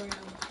inventory on.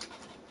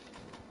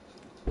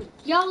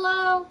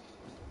 YOLO!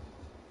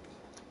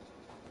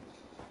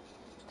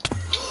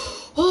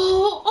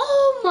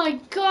 Oh my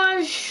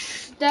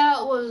gosh!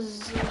 That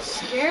was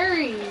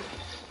scary.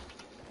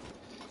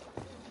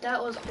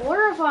 That was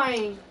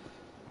horrifying.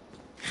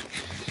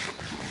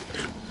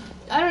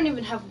 I don't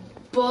even have a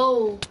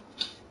bow.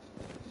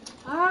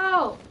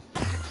 Ow!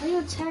 Why are you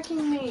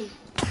attacking me?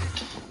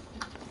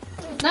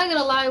 Not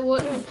gonna lie,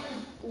 what?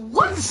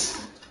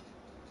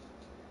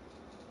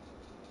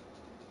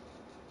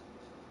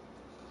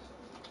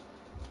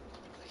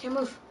 can't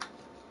move.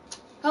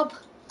 Help.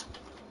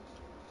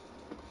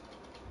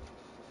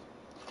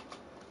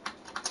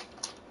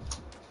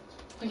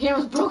 My game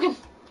is broken.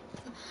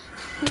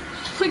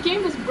 My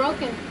game is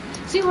broken.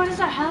 See, why does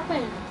that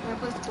happen when I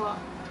place the block?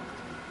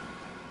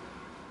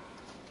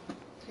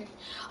 Okay.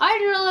 I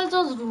didn't realize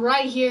I was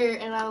right here,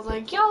 and I was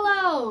like,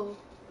 YOLO!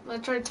 And I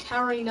tried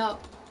towering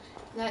up.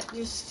 That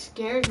just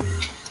scared me.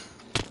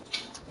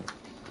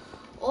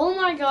 Oh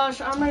my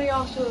gosh, I'm already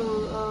off to,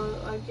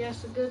 I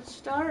guess, a good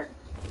start.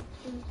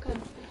 Good.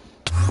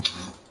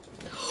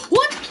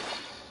 What?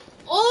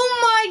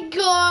 Oh my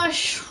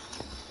gosh!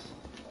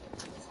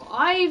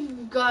 I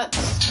got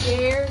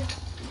scared.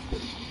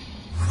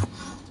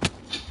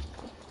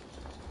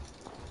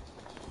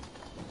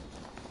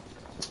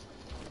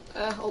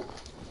 Oh.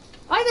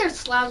 Why are there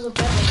slabs of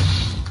beton?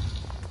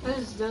 What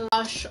is this?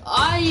 Gosh,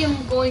 I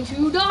am going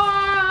to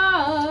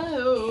die.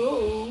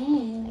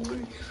 Oh.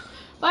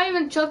 If I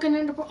even chuck it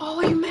into...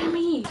 Oh, you mad at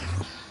me.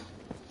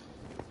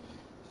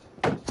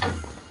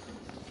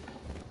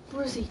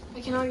 Where is he?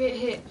 I cannot get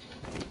hit.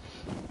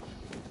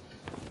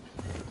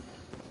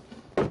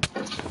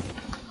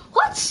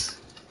 What?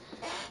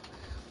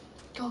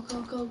 Go,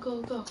 go, go,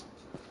 go, go.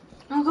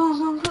 No, go,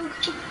 go, go, go.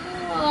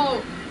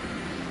 Oh.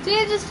 See,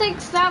 it just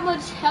takes that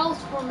much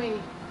health for me.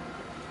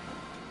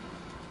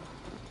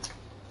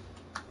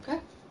 Okay.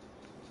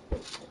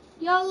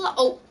 Yalla.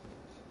 Oh.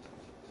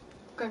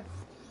 Okay.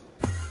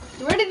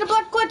 You ready to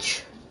block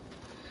glitch?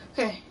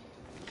 Okay.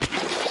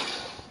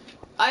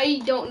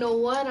 I don't know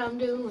what I'm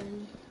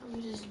doing.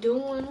 I'm just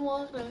doing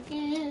what I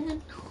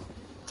can.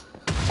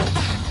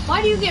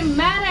 Why do you get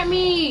mad at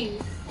me?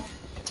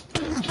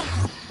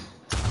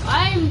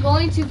 I'm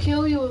going to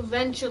kill you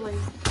eventually.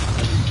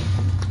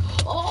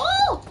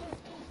 Oh!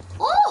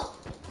 Oh!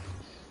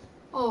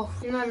 Oh,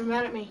 you're not even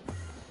mad at me.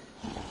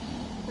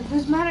 Like,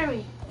 who's mad at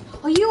me?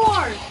 Oh, you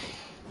are!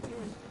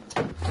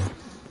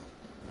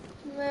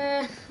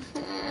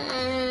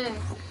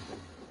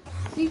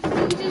 See,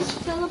 you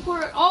just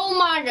teleport. Oh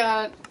my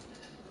god.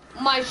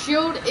 My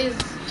shield is...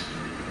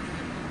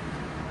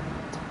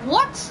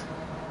 What?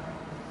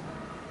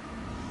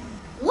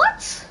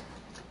 What?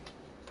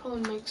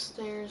 Probably make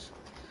stairs.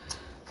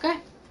 Okay.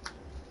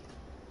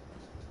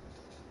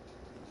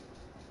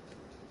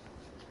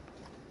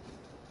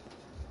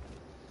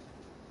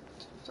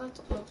 That's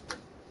up.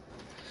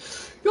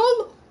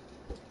 YOLO!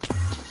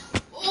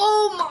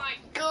 Oh my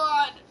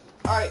god!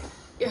 Alright.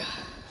 Yeah.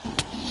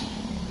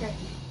 Okay.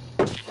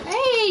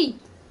 Hey!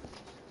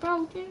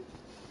 Broken.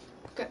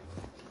 Okay.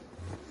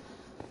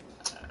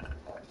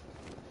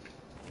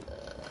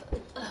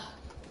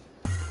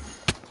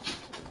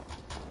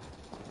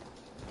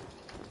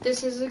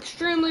 This is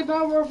extremely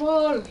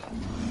powerful.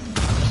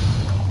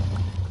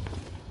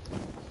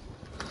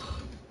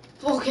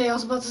 Okay, I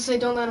was about to say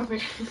don't let him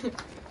here.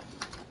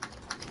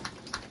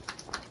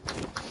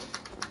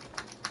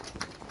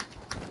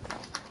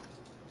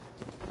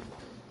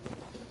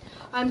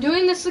 I'm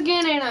doing this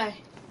again, ain't I?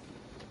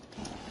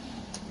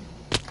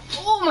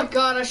 Oh my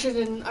god, I should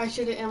have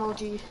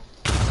MLG'd.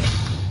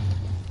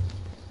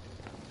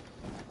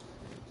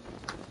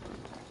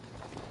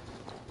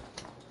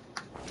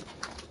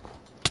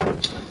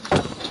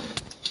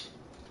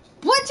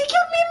 What? He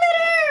killed me in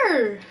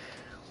midair!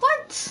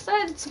 What?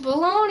 That's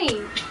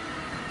baloney.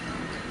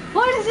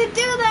 Why does it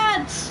do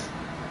that?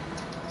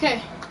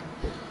 Okay.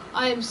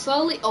 I am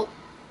slowly... Oh.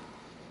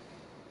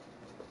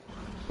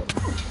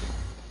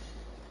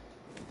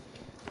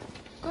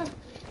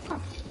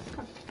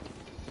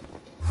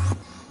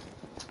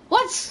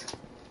 What?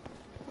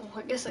 Oh,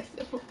 I guess I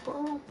feel a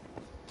pearl.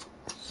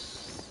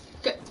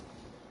 Okay.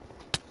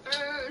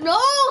 No,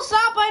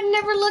 stop! I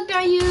never looked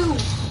at you.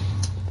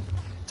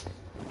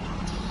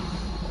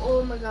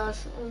 Oh my gosh!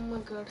 Oh my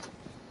god!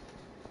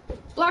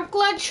 Block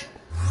glitch.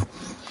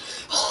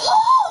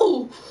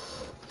 Oh!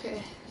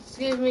 Okay, let's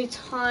give me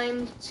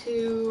time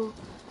to.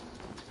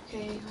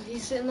 Okay,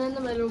 he's sitting in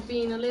the middle,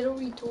 being a little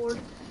retard.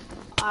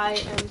 I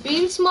am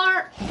being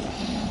smart.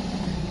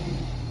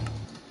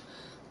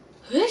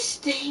 This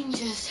thing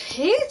just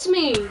hates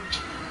me.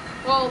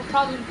 Well,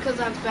 probably because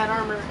I have bad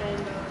armor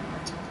and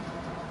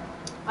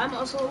I'm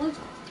also a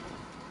loser.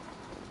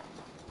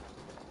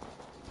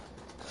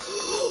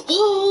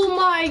 Oh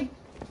my!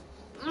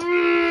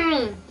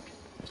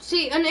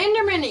 See, an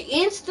Enderman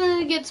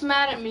instantly gets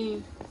mad at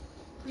me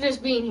for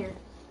just being here.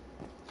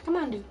 Come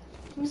on, dude.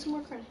 Give me some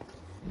more credit.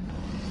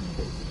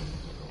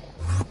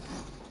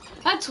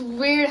 That's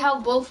weird how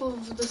both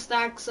of the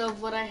stacks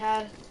of what I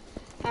had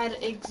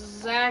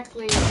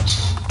exactly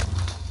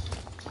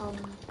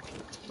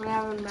what I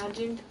have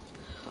imagined.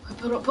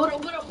 Build up.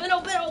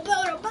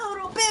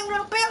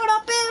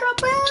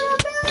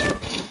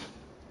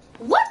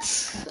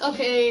 What?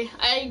 Okay,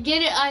 I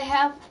get it. I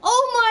have.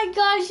 Oh my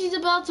gosh, he's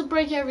about to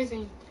break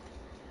everything.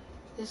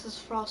 This is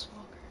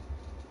Frostwalker.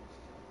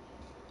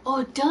 Oh,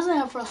 it doesn't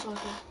have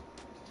Frostwalker.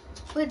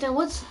 Wait, then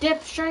what's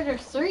Depth Strider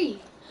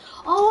 3?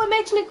 Oh, it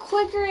makes me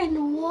quicker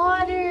in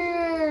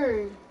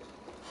water.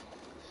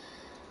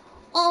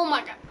 Oh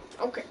my god.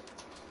 Okay.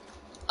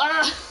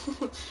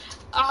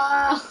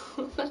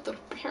 What the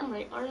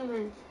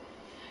armor.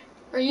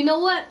 Or you know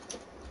what?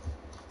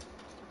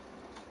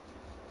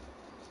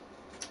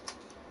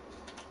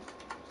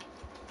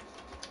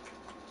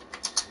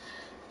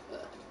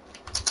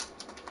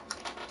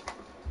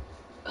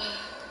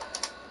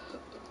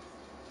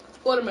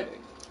 What am I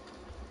doing?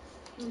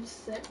 I'm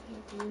set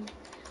to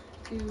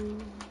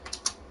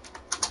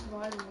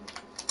survival.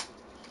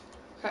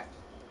 Okay.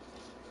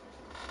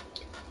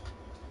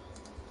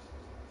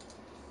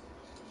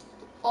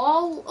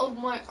 All of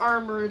my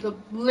armor is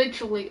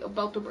literally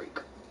about to break.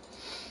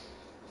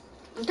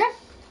 Okay?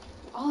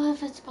 All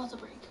of it's about to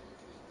break.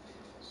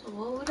 So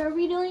what are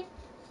we doing?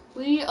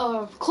 We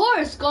are, of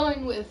course,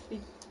 going with the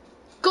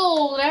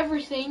gold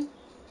everything.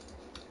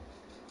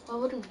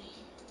 What would we?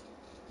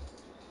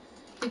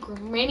 Think we're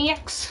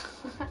maniacs?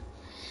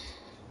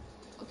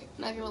 Okay,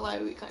 not gonna lie,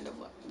 we kind of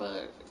are,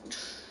 but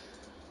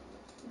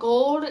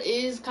gold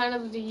is kind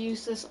of the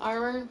useless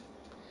armor.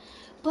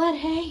 But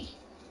hey,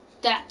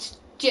 that's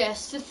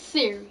just a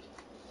theory.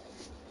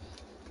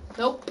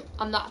 Nope,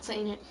 I'm not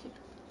saying it.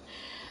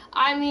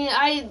 I mean,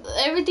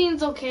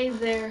 everything's okay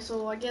there,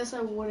 so I guess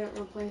I wouldn't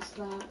replace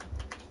that.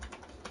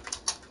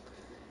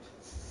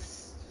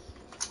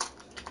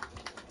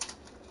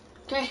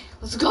 Okay,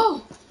 let's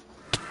go.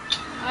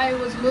 I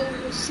was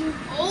moving.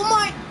 Oh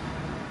my!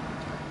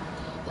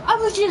 I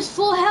was just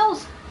full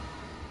health.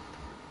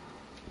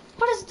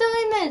 What is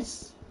doing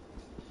this?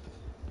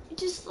 It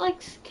just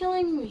likes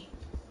killing me.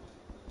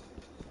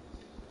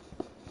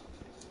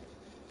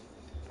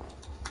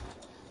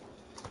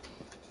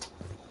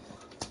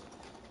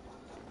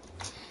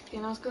 Okay,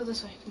 now let's go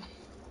this way.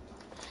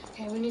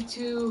 Okay, we need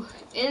to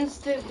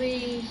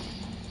instantly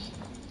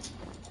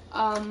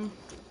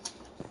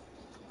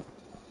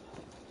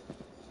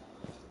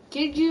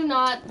kid you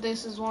not,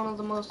 this is one of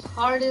the most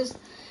hardest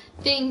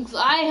things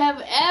I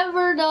have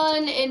ever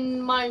done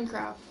in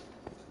Minecraft.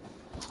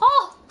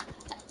 Oh!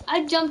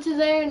 I jumped in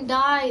there and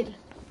died.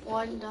 Well,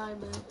 I didn't die,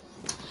 but...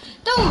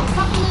 Don't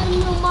fucking let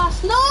me on my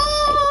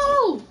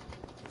snow!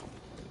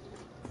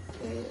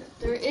 Okay,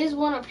 there is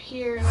one up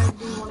here, and I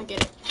do want to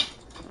get it.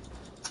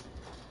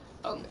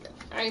 Oh my god,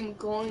 I'm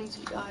going to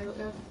die.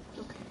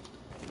 Okay.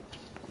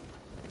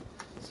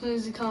 As soon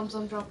as he comes,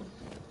 I'm dropping.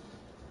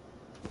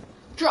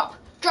 Drop!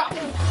 Drop!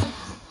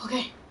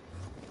 Okay.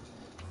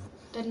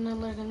 Didn't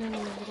alert an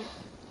enemy.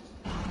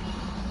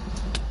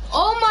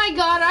 Oh my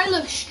god, I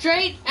look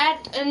straight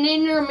at an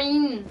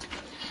enemy.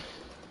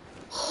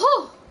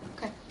 Whew.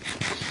 Okay.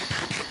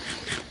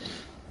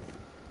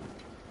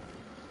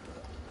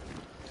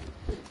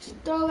 Just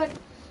throw it.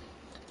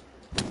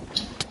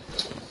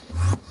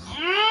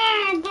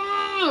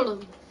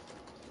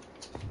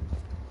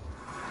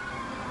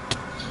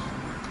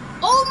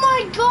 Oh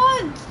my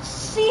god!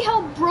 See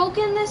how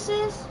broken this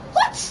is?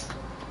 What?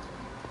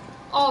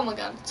 Oh my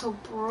god, it's so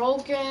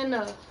broken.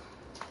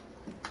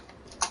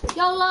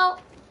 YOLO!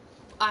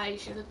 I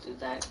should have done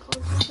that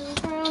closer to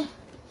the ground.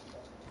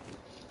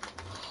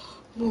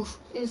 Move.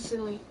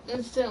 Instantly.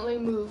 Instantly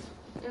move.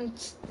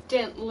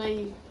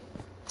 Instantly.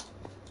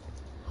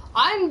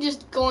 I'm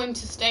just going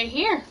to stay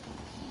here. I'm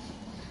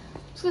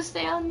just going to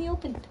stay out in the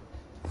open.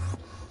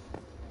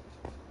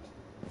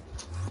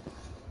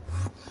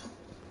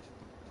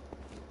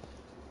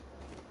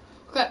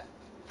 Okay.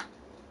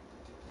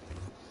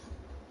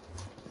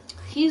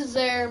 He's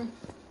there.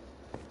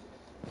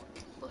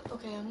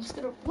 Okay, I'm just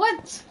gonna...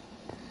 What?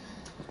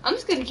 I'm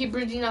just gonna keep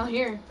bridging out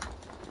here.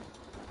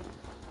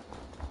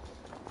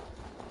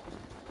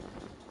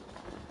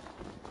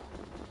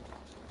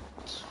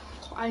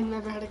 I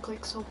never had to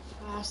click so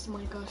fast in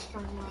my gosh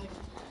darn life.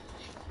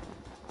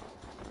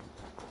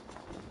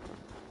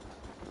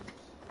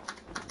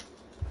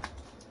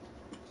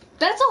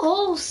 That's a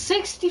whole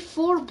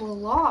 64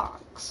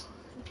 blocks.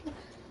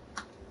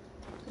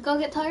 You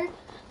gonna get tired?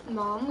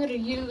 No, I'm gonna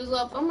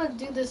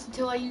do this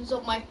until I use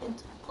up my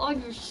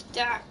entire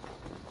stack.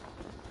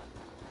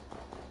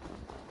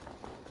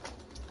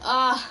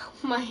 Ah,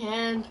 my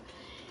hand.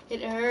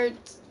 It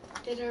hurts.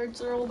 It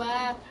hurts real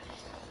bad.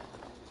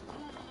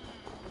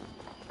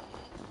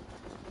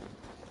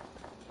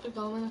 I'm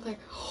gonna click.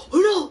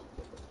 Oh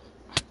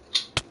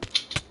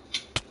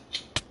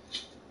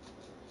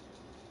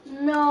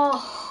no!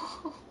 No.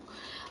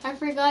 I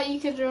forgot you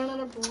could run out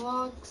of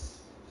blocks.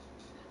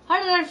 How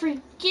did I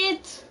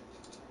forget?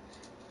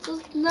 This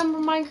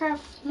Minecraft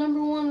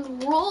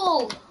 #1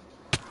 rule.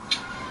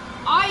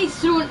 I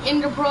threw an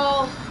Ender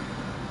Pearl.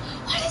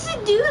 Why does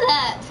it do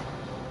that?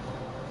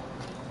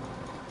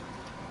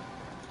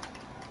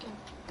 Okay.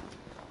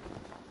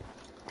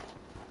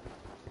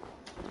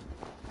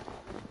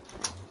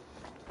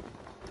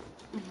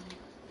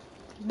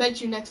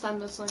 Bet you next time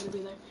that's not gonna be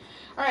there.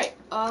 Alright,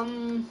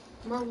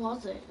 where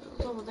was it? It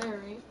was over there,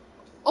 right?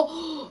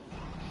 Oh!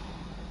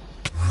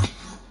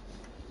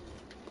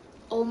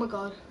 Oh my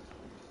god.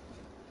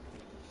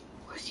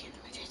 Where's the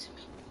enemy chasing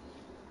me?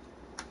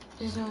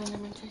 There's no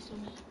enemy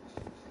chasing me.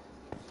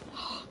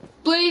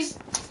 Please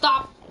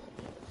stop.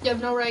 You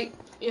have no right.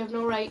 You have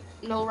no right.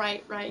 No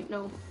right.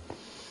 No.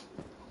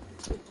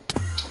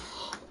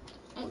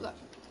 Oh my god.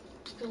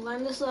 Just gonna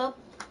line this up.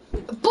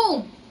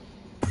 Boom!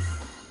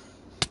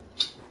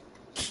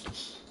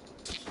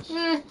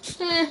 Get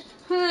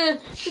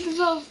this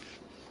off.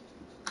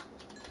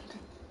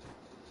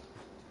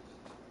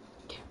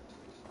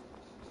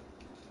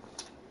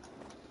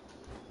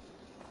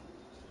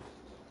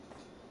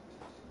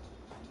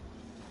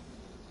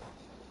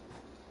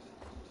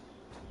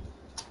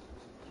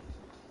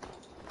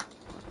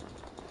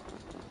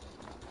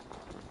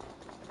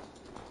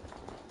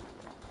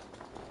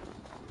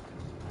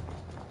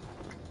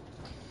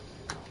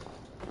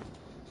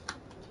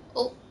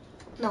 Oh,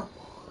 no.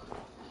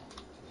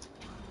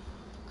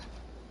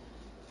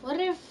 What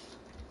if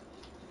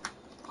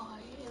I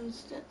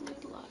instantly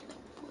light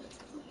up with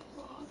the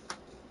block?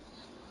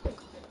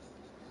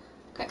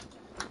 Okay.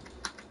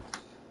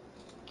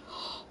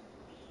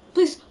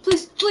 Please,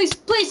 please, please,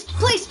 please,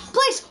 please,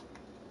 please!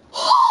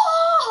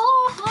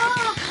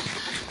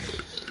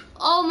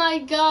 Oh my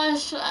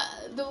gosh,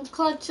 the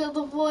clutch of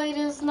the void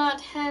is not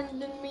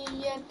handing me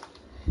yet.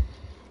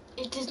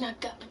 It does not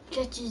got my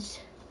clutches.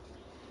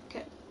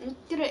 Okay, I'm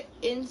gonna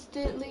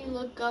instantly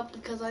look up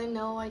because I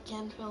know I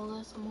can't feel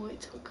this. I'm gonna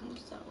wait till it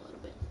comes down a little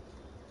bit.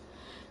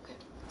 Okay.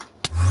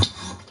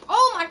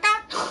 Oh my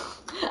god!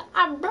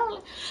 I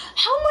barely.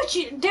 How much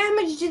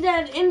damage did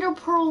that ender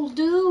pearl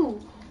do?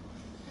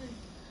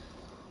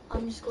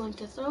 I'm just going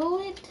to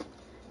throw it.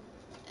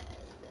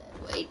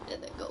 Wait,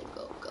 did it go,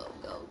 go, go,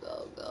 go,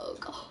 go, go,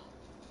 go.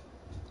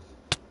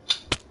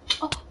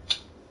 Oh.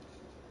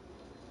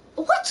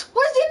 What?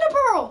 Where's the ender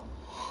pearl?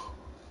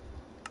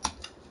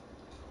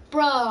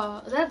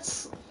 Bruh,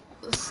 that's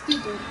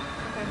stupid.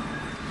 Okay.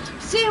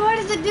 See, why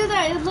does it do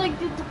that? It's like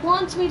it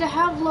wants me to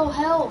have low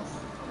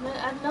health.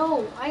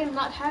 No, I am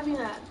not having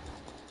that.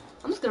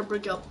 I'm just gonna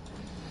bridge up.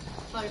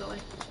 Finally.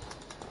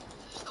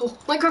 Oh,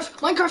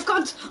 Minecraft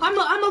gods! I'm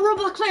a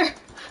Roblox player.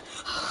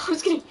 I'm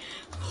just kidding.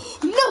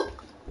 No.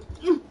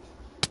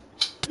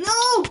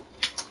 No.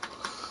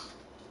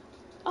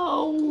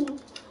 Oh.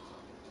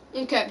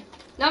 Okay.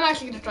 Now I'm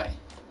actually gonna try.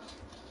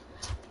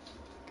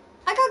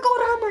 I got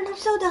gold armor and I'm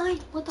still dying.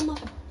 What the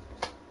muffin?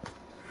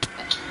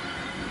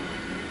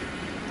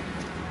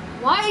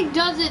 Why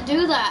does it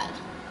do that?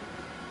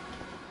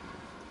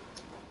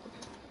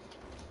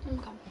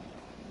 Okay.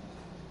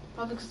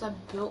 Probably because I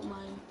built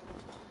mine.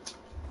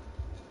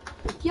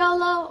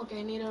 YOLO. Okay,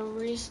 I need to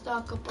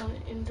restock up on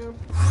ender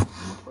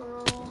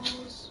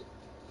pearls.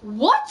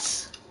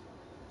 What?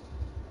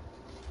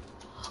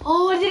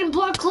 Oh, I didn't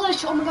block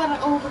clutch. Oh my god.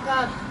 Oh my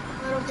god.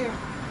 I don't care. I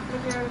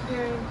don't care. I don't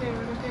care. I don't care.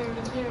 I don't care. I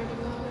don't care.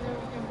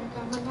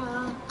 I don't care.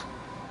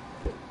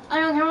 I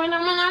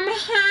don't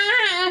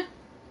care.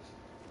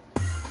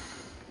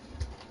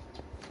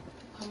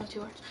 How much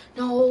you are?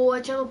 No, I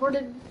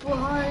teleported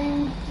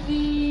behind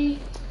the.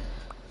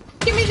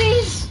 Give me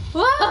these!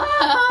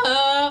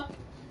 Ah!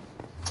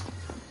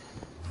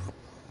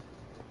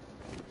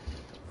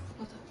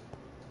 What's that?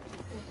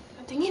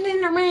 I'm thinking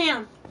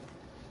Enderman.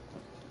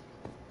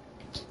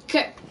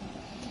 Okay.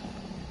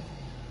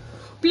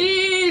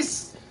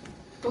 Please.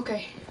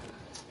 Okay.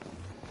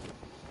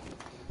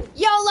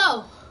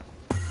 YOLO.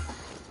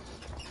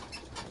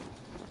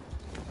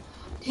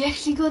 Did you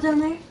actually go down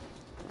there?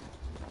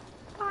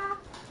 Ah,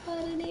 what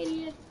an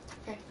idiot.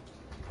 Okay.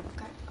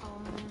 Okay.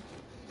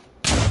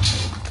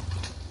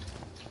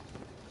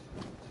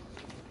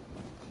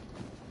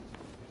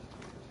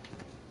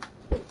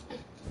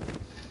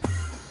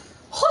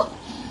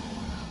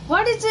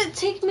 Why does it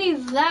take me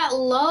that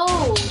low?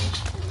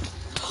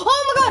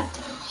 Oh my god!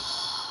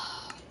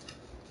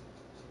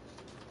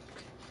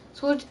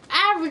 So it's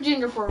average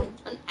ender pearl.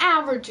 An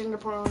average ender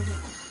pearl.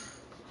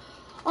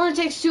 Only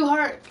takes 2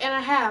 hearts and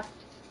a half.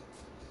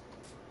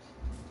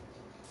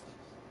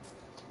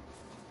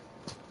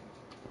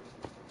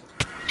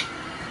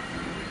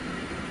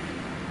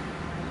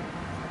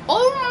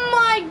 Oh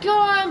my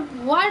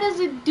god! Why does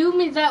it do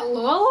me that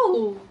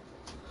low?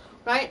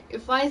 Right?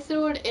 If I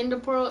threw an ender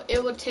pearl,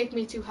 it would take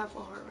me to half a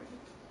heart.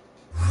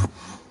 Right?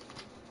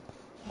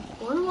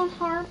 1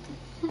 heart.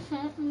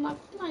 I'm not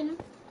lying.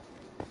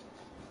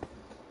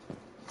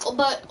 Oh,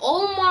 but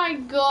oh my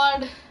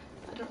god!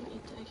 I don't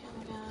need to. I can't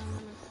look at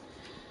him.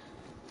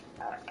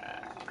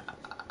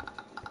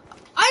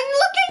 I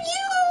look at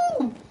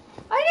you!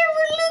 I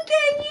never looked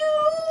at you!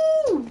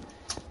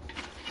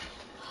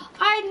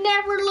 I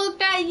never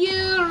looked at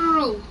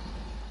you!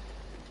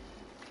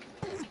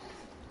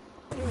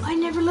 I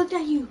never looked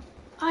at you.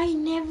 I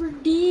never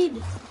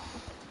did.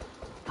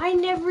 I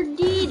never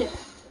did.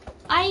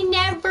 I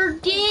never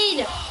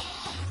did.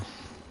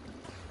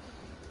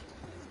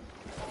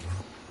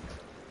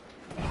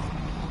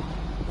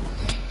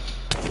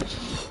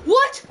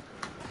 What?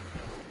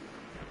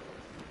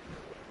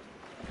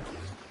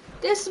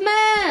 This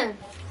man.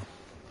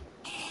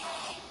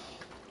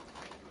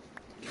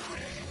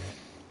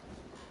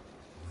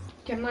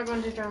 Okay, I'm not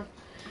going to drown.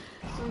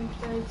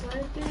 Sometimes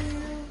I do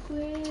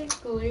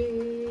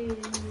quickly.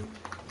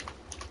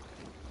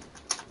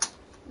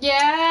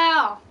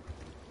 Yeah.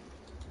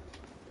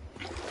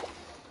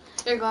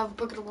 There you go, I have a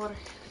bucket of water.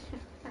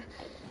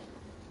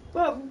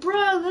 But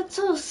bro, that's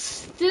so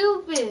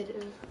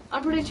stupid.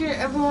 I'm pretty sure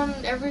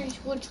every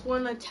which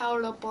one I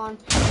towered up on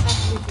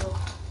has to be built.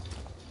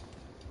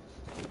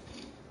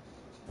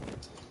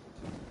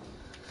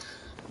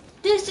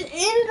 This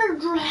Ender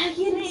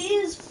Dragon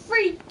is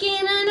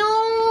freaking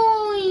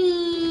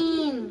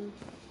annoying.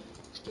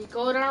 Okay,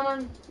 gold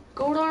armor.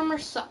 Gold armor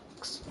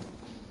sucks.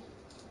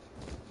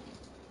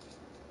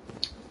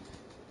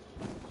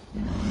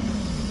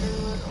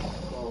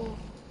 Oh.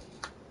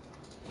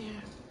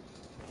 Yeah.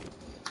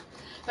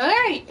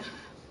 Alright.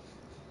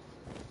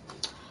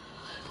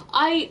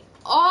 I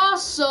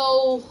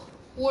also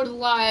would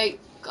like,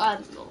 I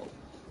don't know,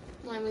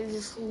 let me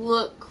just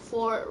look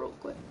for it real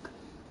quick.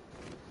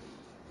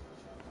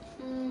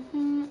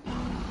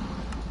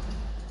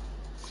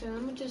 So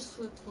let me just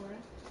look for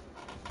it.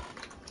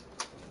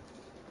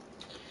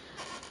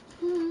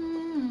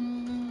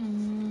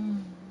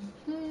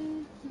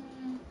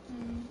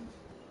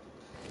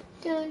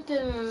 Dun,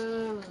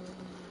 dun.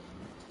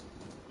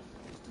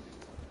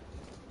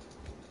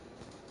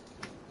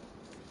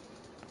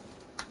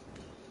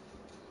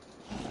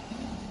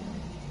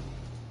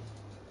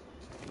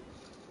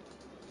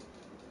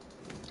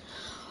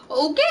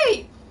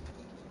 Okay.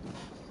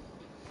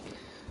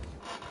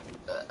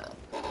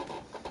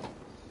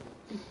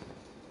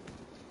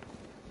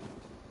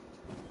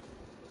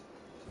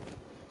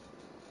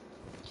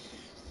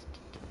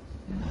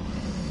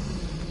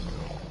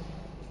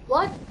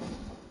 What?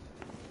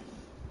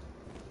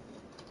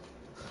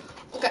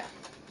 Okay.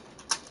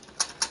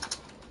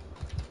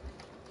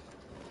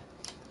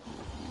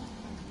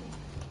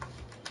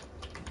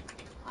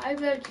 I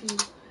bet you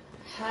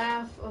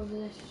half of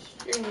this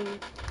stream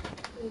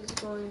is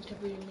going to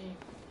be me.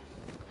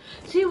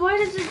 See, why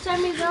does it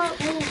send me that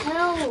little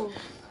hell?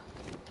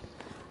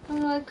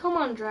 I'm like, come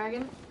on,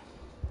 dragon.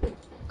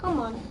 Come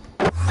on.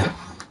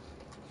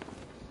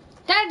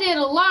 That did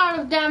a lot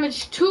of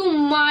damage to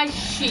my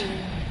shield.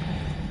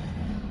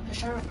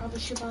 I probably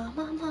should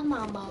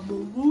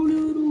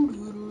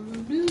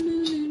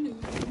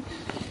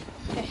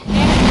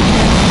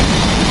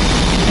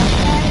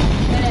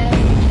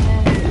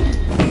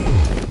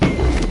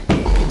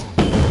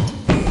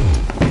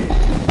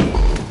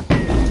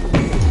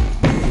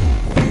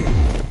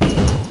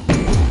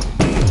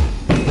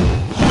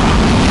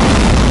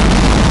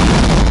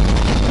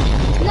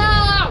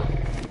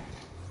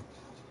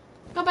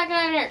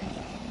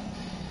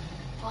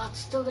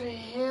still got a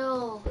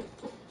hill.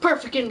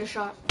 Perfect Ender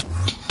shot.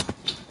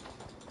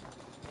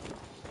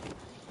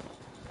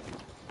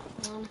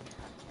 Come on,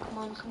 come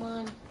on, come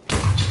on.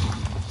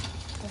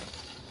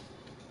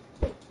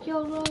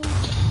 YOLO.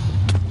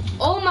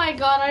 Oh my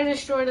god, I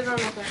destroyed it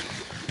on my back.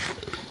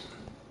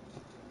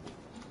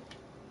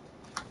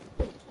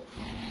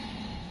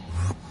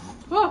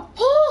 Oh!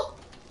 Oh!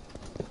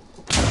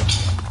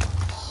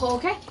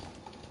 Okay.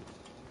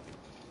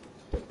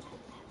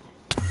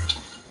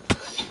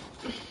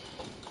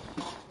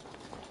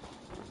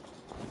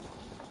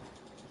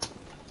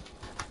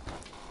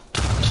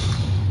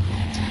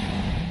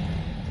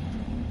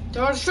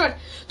 They're all destroyed!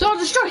 They're all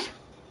destroyed!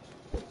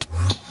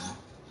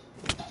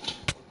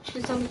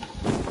 Please tell me.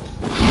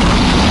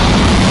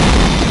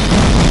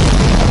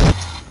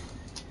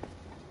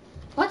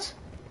 What?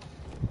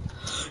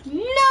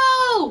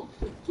 No!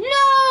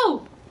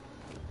 No!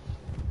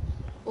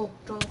 Oh,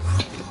 don't.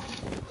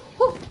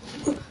 Whew.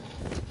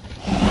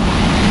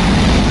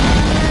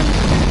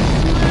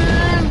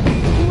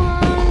 Come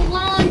on,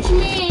 launch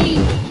me!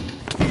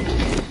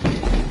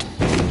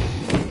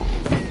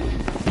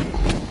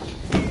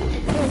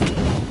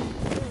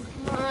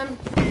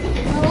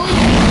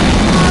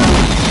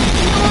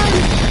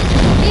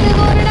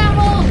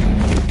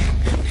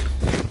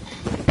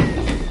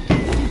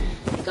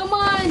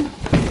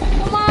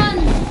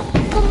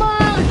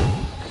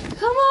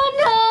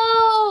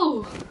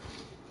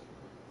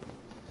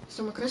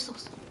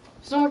 Crystals.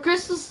 Some more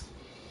crystals.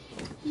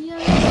 Yeah.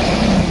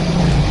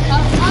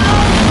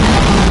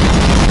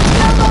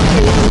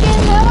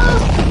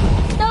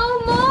 No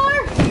more.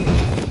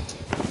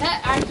 That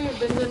actually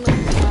been good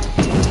enough.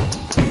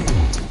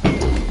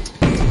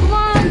 Come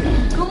on.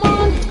 Come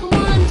on. Come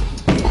on.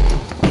 Come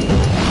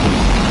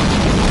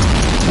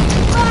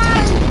on.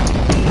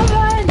 Come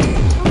on.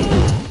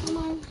 Come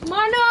on. Come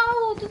on. No.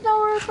 There's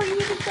nowhere for you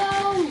to go.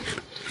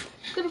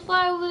 Just gonna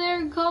fly over there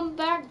and come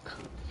back.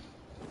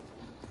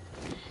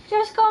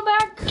 Just come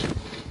back. My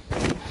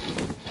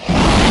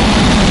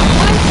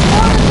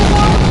sword is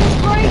about to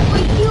break,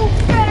 but you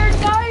better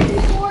die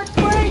before it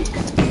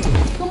breaks.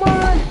 Come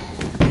on.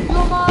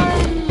 Come on.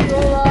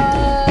 Come on.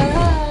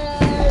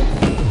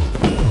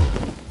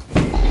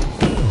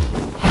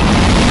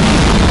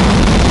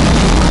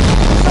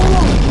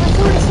 Solo. My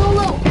sword is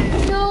solo.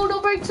 No,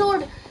 don't break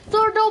sword.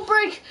 Sword, don't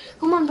break.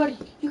 Come on, buddy.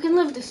 You can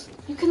live this.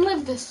 You can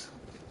live this.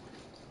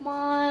 Come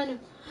on.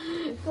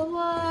 Come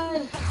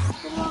on.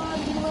 Come on,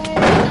 get away.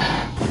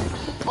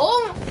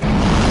 Oh!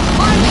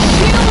 My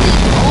shield is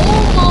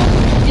almost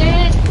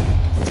dead.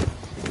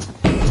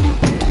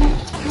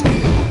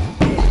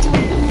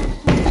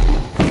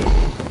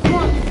 Come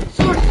on,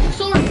 sword,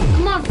 sword,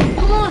 come on,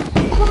 come on,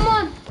 come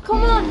on,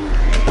 come on.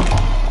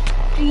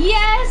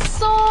 Yes,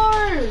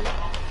 sword!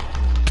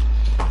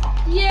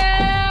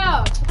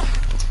 Yeah!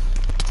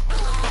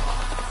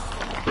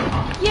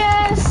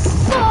 Yes,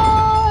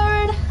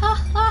 sword! Ha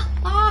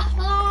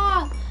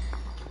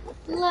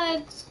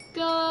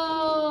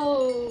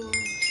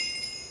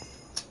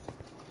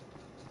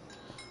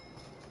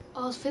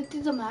Oh, is 50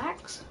 the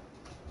max?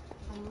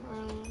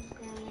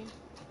 Apparently.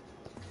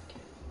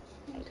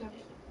 Okay.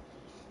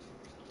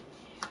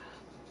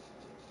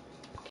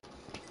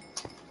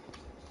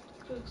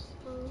 Go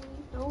slowly.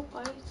 Nope,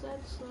 I said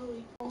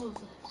slowly. All of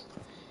this.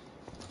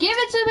 Give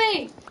it to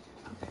me!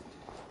 Okay.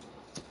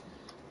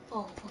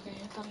 Oh, okay,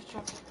 I thought I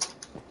dropped it.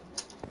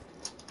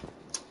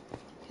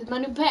 Here's my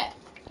new pet.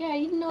 Yeah,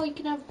 you know you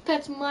can have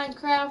pets in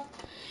Minecraft.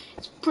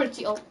 It's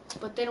pretty old,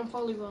 but they don't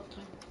follow you all the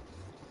time.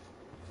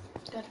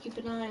 Gotta keep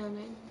an eye on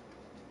it.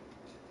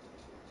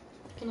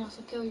 You can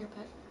also kill your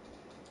pet.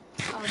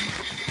 I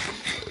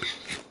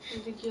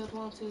think you'd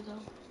want to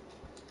though.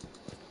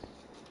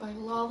 By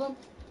lava.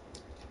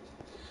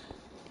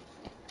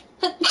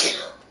 Okay.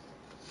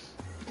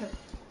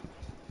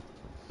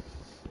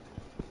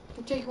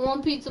 I'll take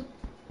one pizza.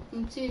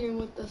 I'm sitting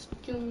with this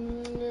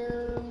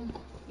Junior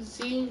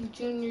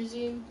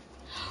Z.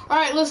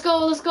 Alright, let's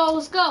go. Let's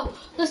go!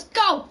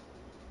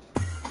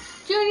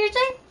 Junior Z?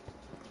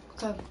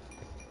 Okay.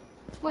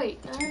 Wait,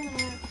 I don't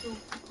have to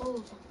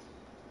propose.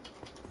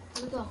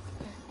 Here we go.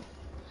 Okay.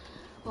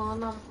 Well,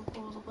 not a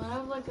proposal, but I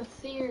have like a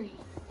theory.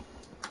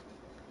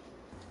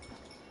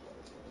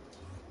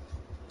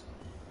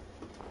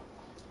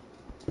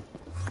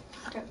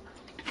 Okay.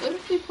 What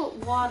if we put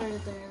water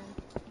there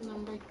and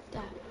then break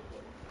that?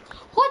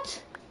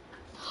 What?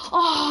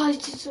 Oh,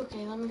 it's just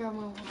okay. Let me grab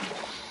my water.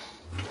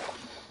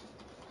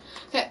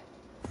 Okay.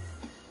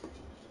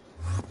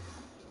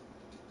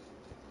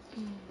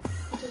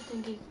 I just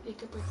think it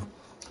could break them.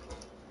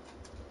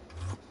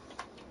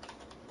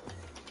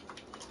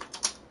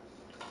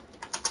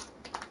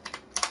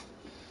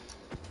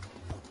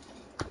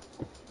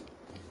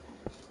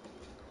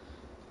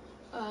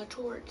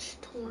 Torch.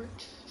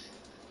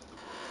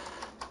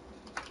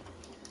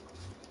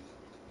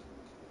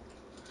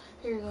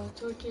 Here you go,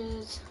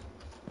 torches.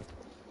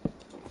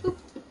 Boop,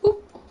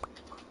 boop.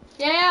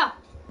 Yeah!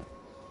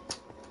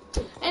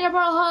 And I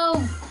brought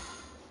home!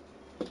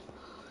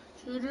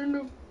 Shoot in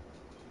the...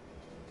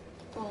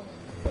 Oh.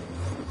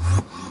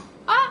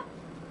 Ah!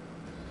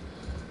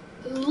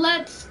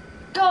 Let's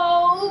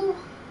go!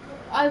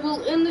 I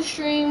will end the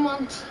stream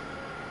once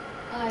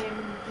I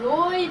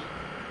enjoyed.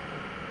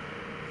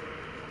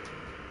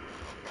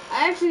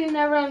 I actually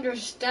never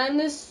understand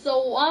this,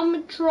 so I'm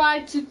gonna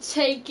try to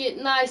take it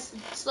nice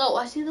and slow.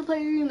 I see the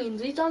player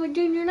names. He's on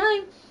Junior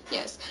 9.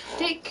 Yes.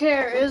 Take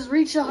care. It has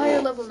reached a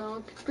higher level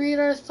now. Read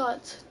our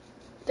thoughts.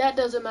 That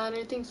doesn't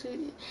matter. Thinks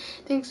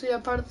we are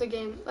part of the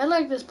game. I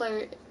like this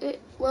player.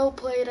 It well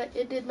played.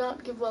 It did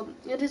not give up.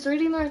 It is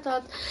reading our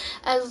thoughts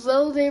as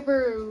though they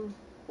were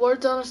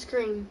words on a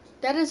screen.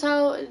 That is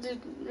how it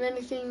did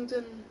many things.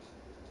 And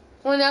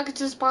well, now I can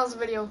just pause the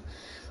video.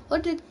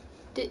 What did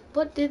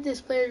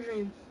this player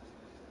dream?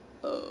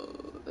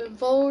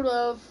 Involved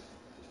of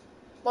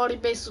body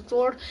basic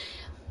sword.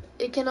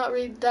 It cannot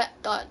read that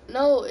thought.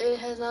 No, it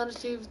has not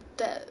achieved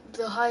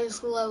the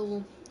highest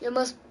level. It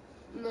must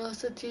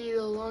achieve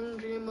the long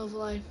dream of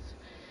life,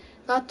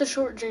 not the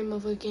short dream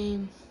of a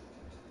game.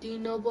 Do you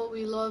know what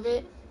we love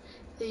it?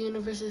 The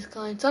universe is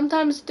kind.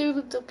 Sometimes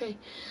stupid, okay.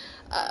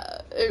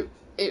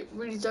 It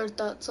reads our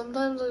thoughts.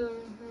 Sometimes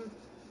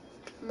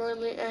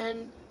Merely,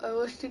 and I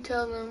wish to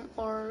tell them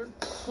are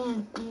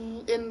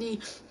in the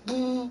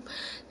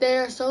they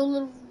are so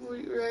little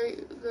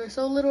they're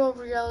so little of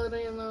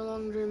reality in their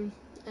long dream,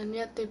 and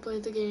yet they play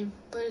the game.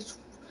 But it's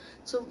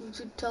so we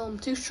should tell them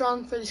too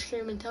strong for the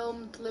stream and tell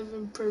them to live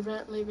and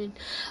prevent leaving.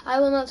 I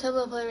will not tell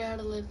the player how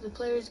to live. The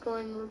player is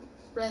going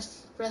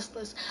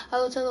restless. I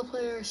will tell the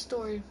player a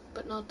story,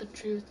 but not the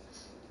truth.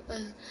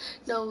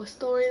 No, a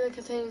story that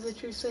contains the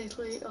truth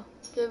safely. Oh,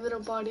 give it a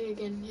body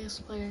again. Yes,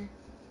 player.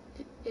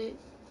 It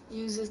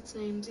use its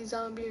name.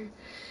 Z-Zombie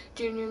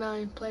Junior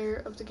 9,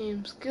 player of the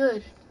games.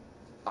 Good.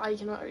 I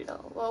cannot read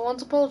all. Well,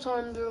 once upon a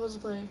time there was a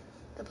player.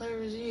 The player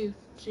was you,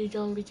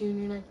 Z-Zombie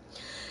Junior 9.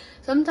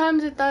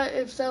 Sometimes it thought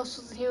itself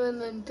was human,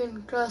 then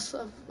thin crust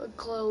of a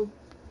globe,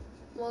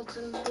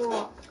 molten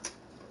rock.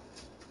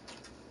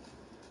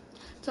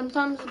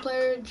 Sometimes the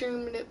player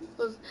dreamed it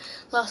was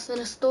lost in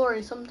a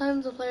story.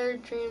 Sometimes the player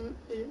dreamed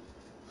it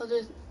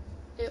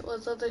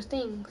was other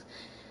things.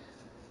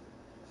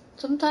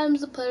 Sometimes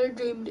the player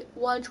dreamed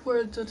watch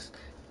words.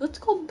 Let's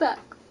go back.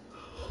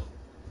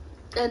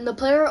 And the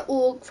player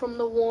awoke from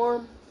the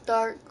warm,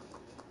 dark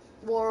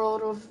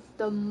world of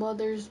the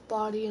mother's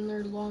body in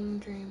their long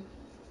dream.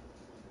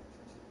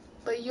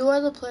 But you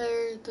are the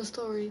player, the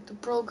story, the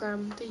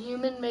program, the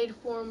human-made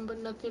form, but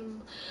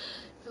nothing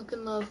you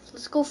can love.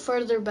 Let's go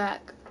further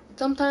back.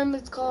 Sometimes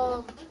it's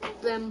called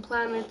them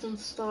planets and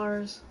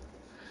stars.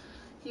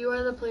 You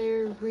are the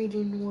player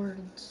reading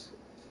words.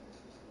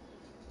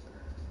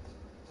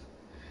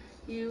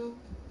 You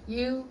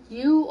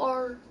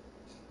are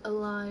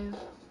alive.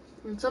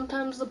 And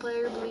sometimes the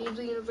player believes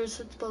the universe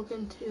had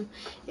spoken to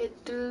it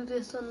through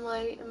the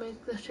sunlight and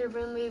makes the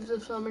shivering leaves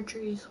of summer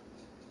trees.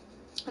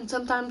 And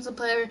sometimes the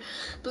player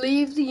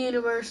believes the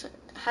universe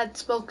had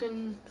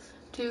spoken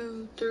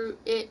to through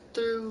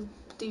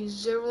these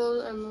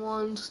zeros and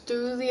ones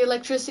through the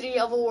electricity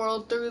of a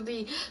world, through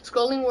the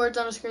scrolling words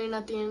on a screen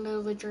at the end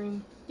of a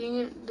dream.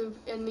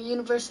 And the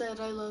universe said,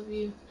 "I love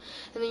you,"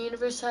 and the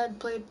universe had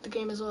played the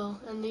game as well,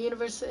 and the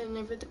universe and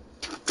everything,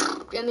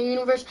 and the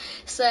universe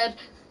said,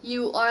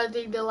 "You are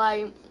the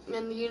delight,"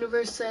 and the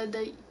universe said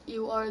that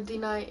you are the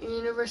night. And the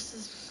universe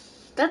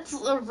is, that's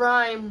a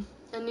rhyme,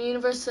 and the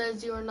universe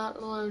says you are not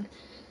alone.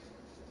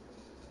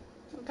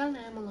 I kinda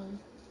am alone.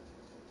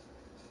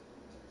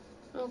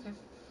 Okay.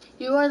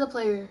 You are the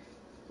player.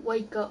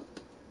 Wake up.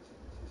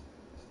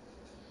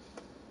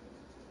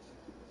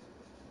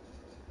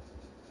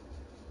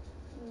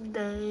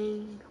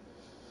 Dang.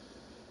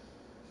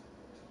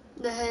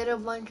 The head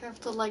of Minecraft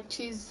to like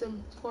choose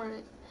and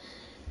important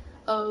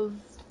of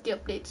the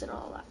updates and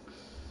all that.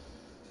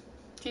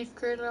 Chief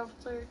Creative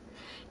Officer.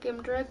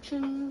 Game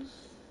directions.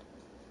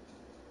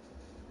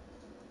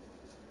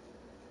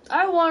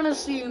 I wanna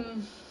see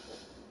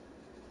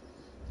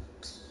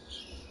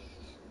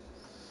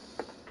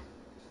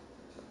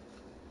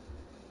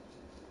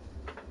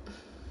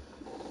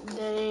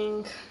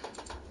dang.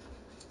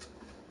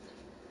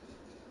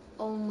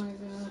 Oh my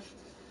gosh.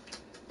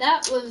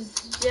 That was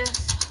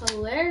just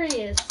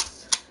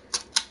hilarious.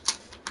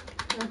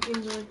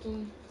 Nothing's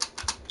working.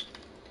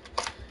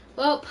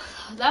 Well,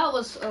 that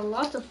was a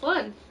lot of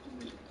fun.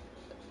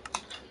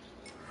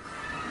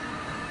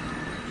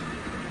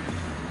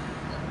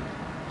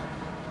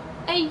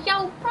 Hey,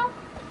 yo, bro.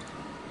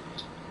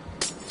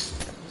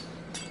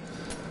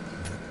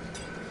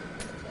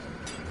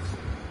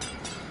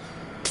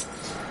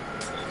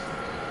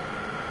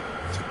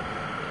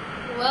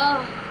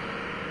 Well,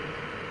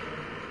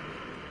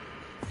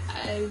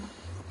 I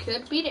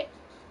could beat it.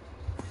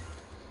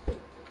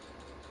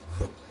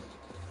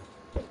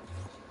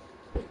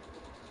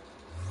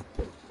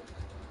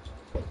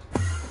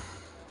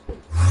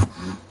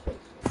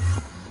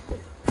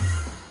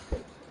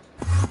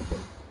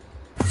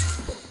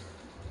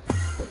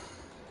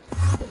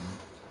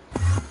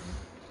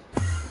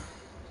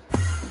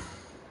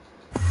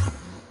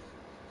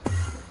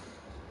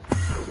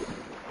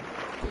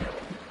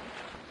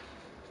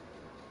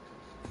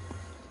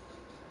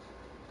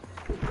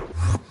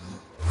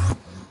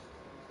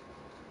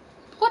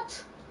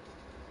 What?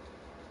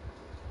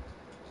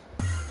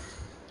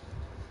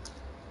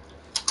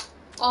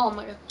 Oh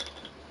my god.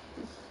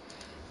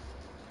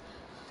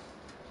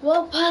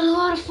 Well, I had a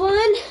lot of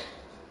fun.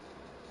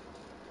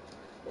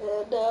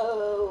 And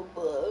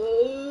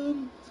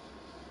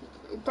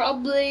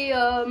probably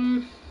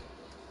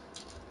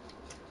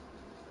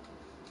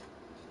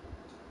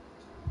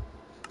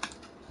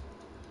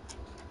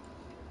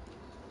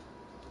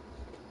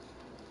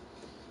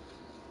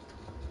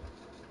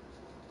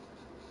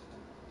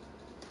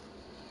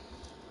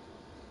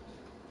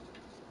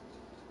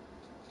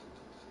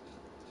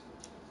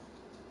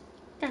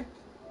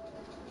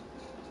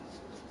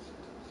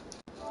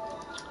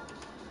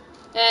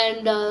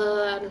and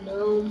I don't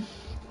know.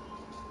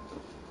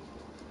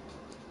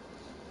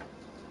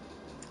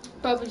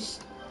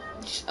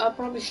 I'll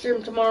probably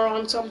stream tomorrow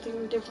on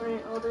something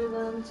different other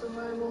than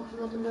survival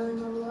because I've been doing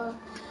a lot.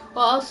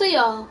 Well, I'll see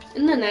y'all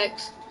in the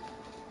next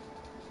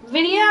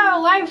video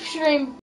live stream.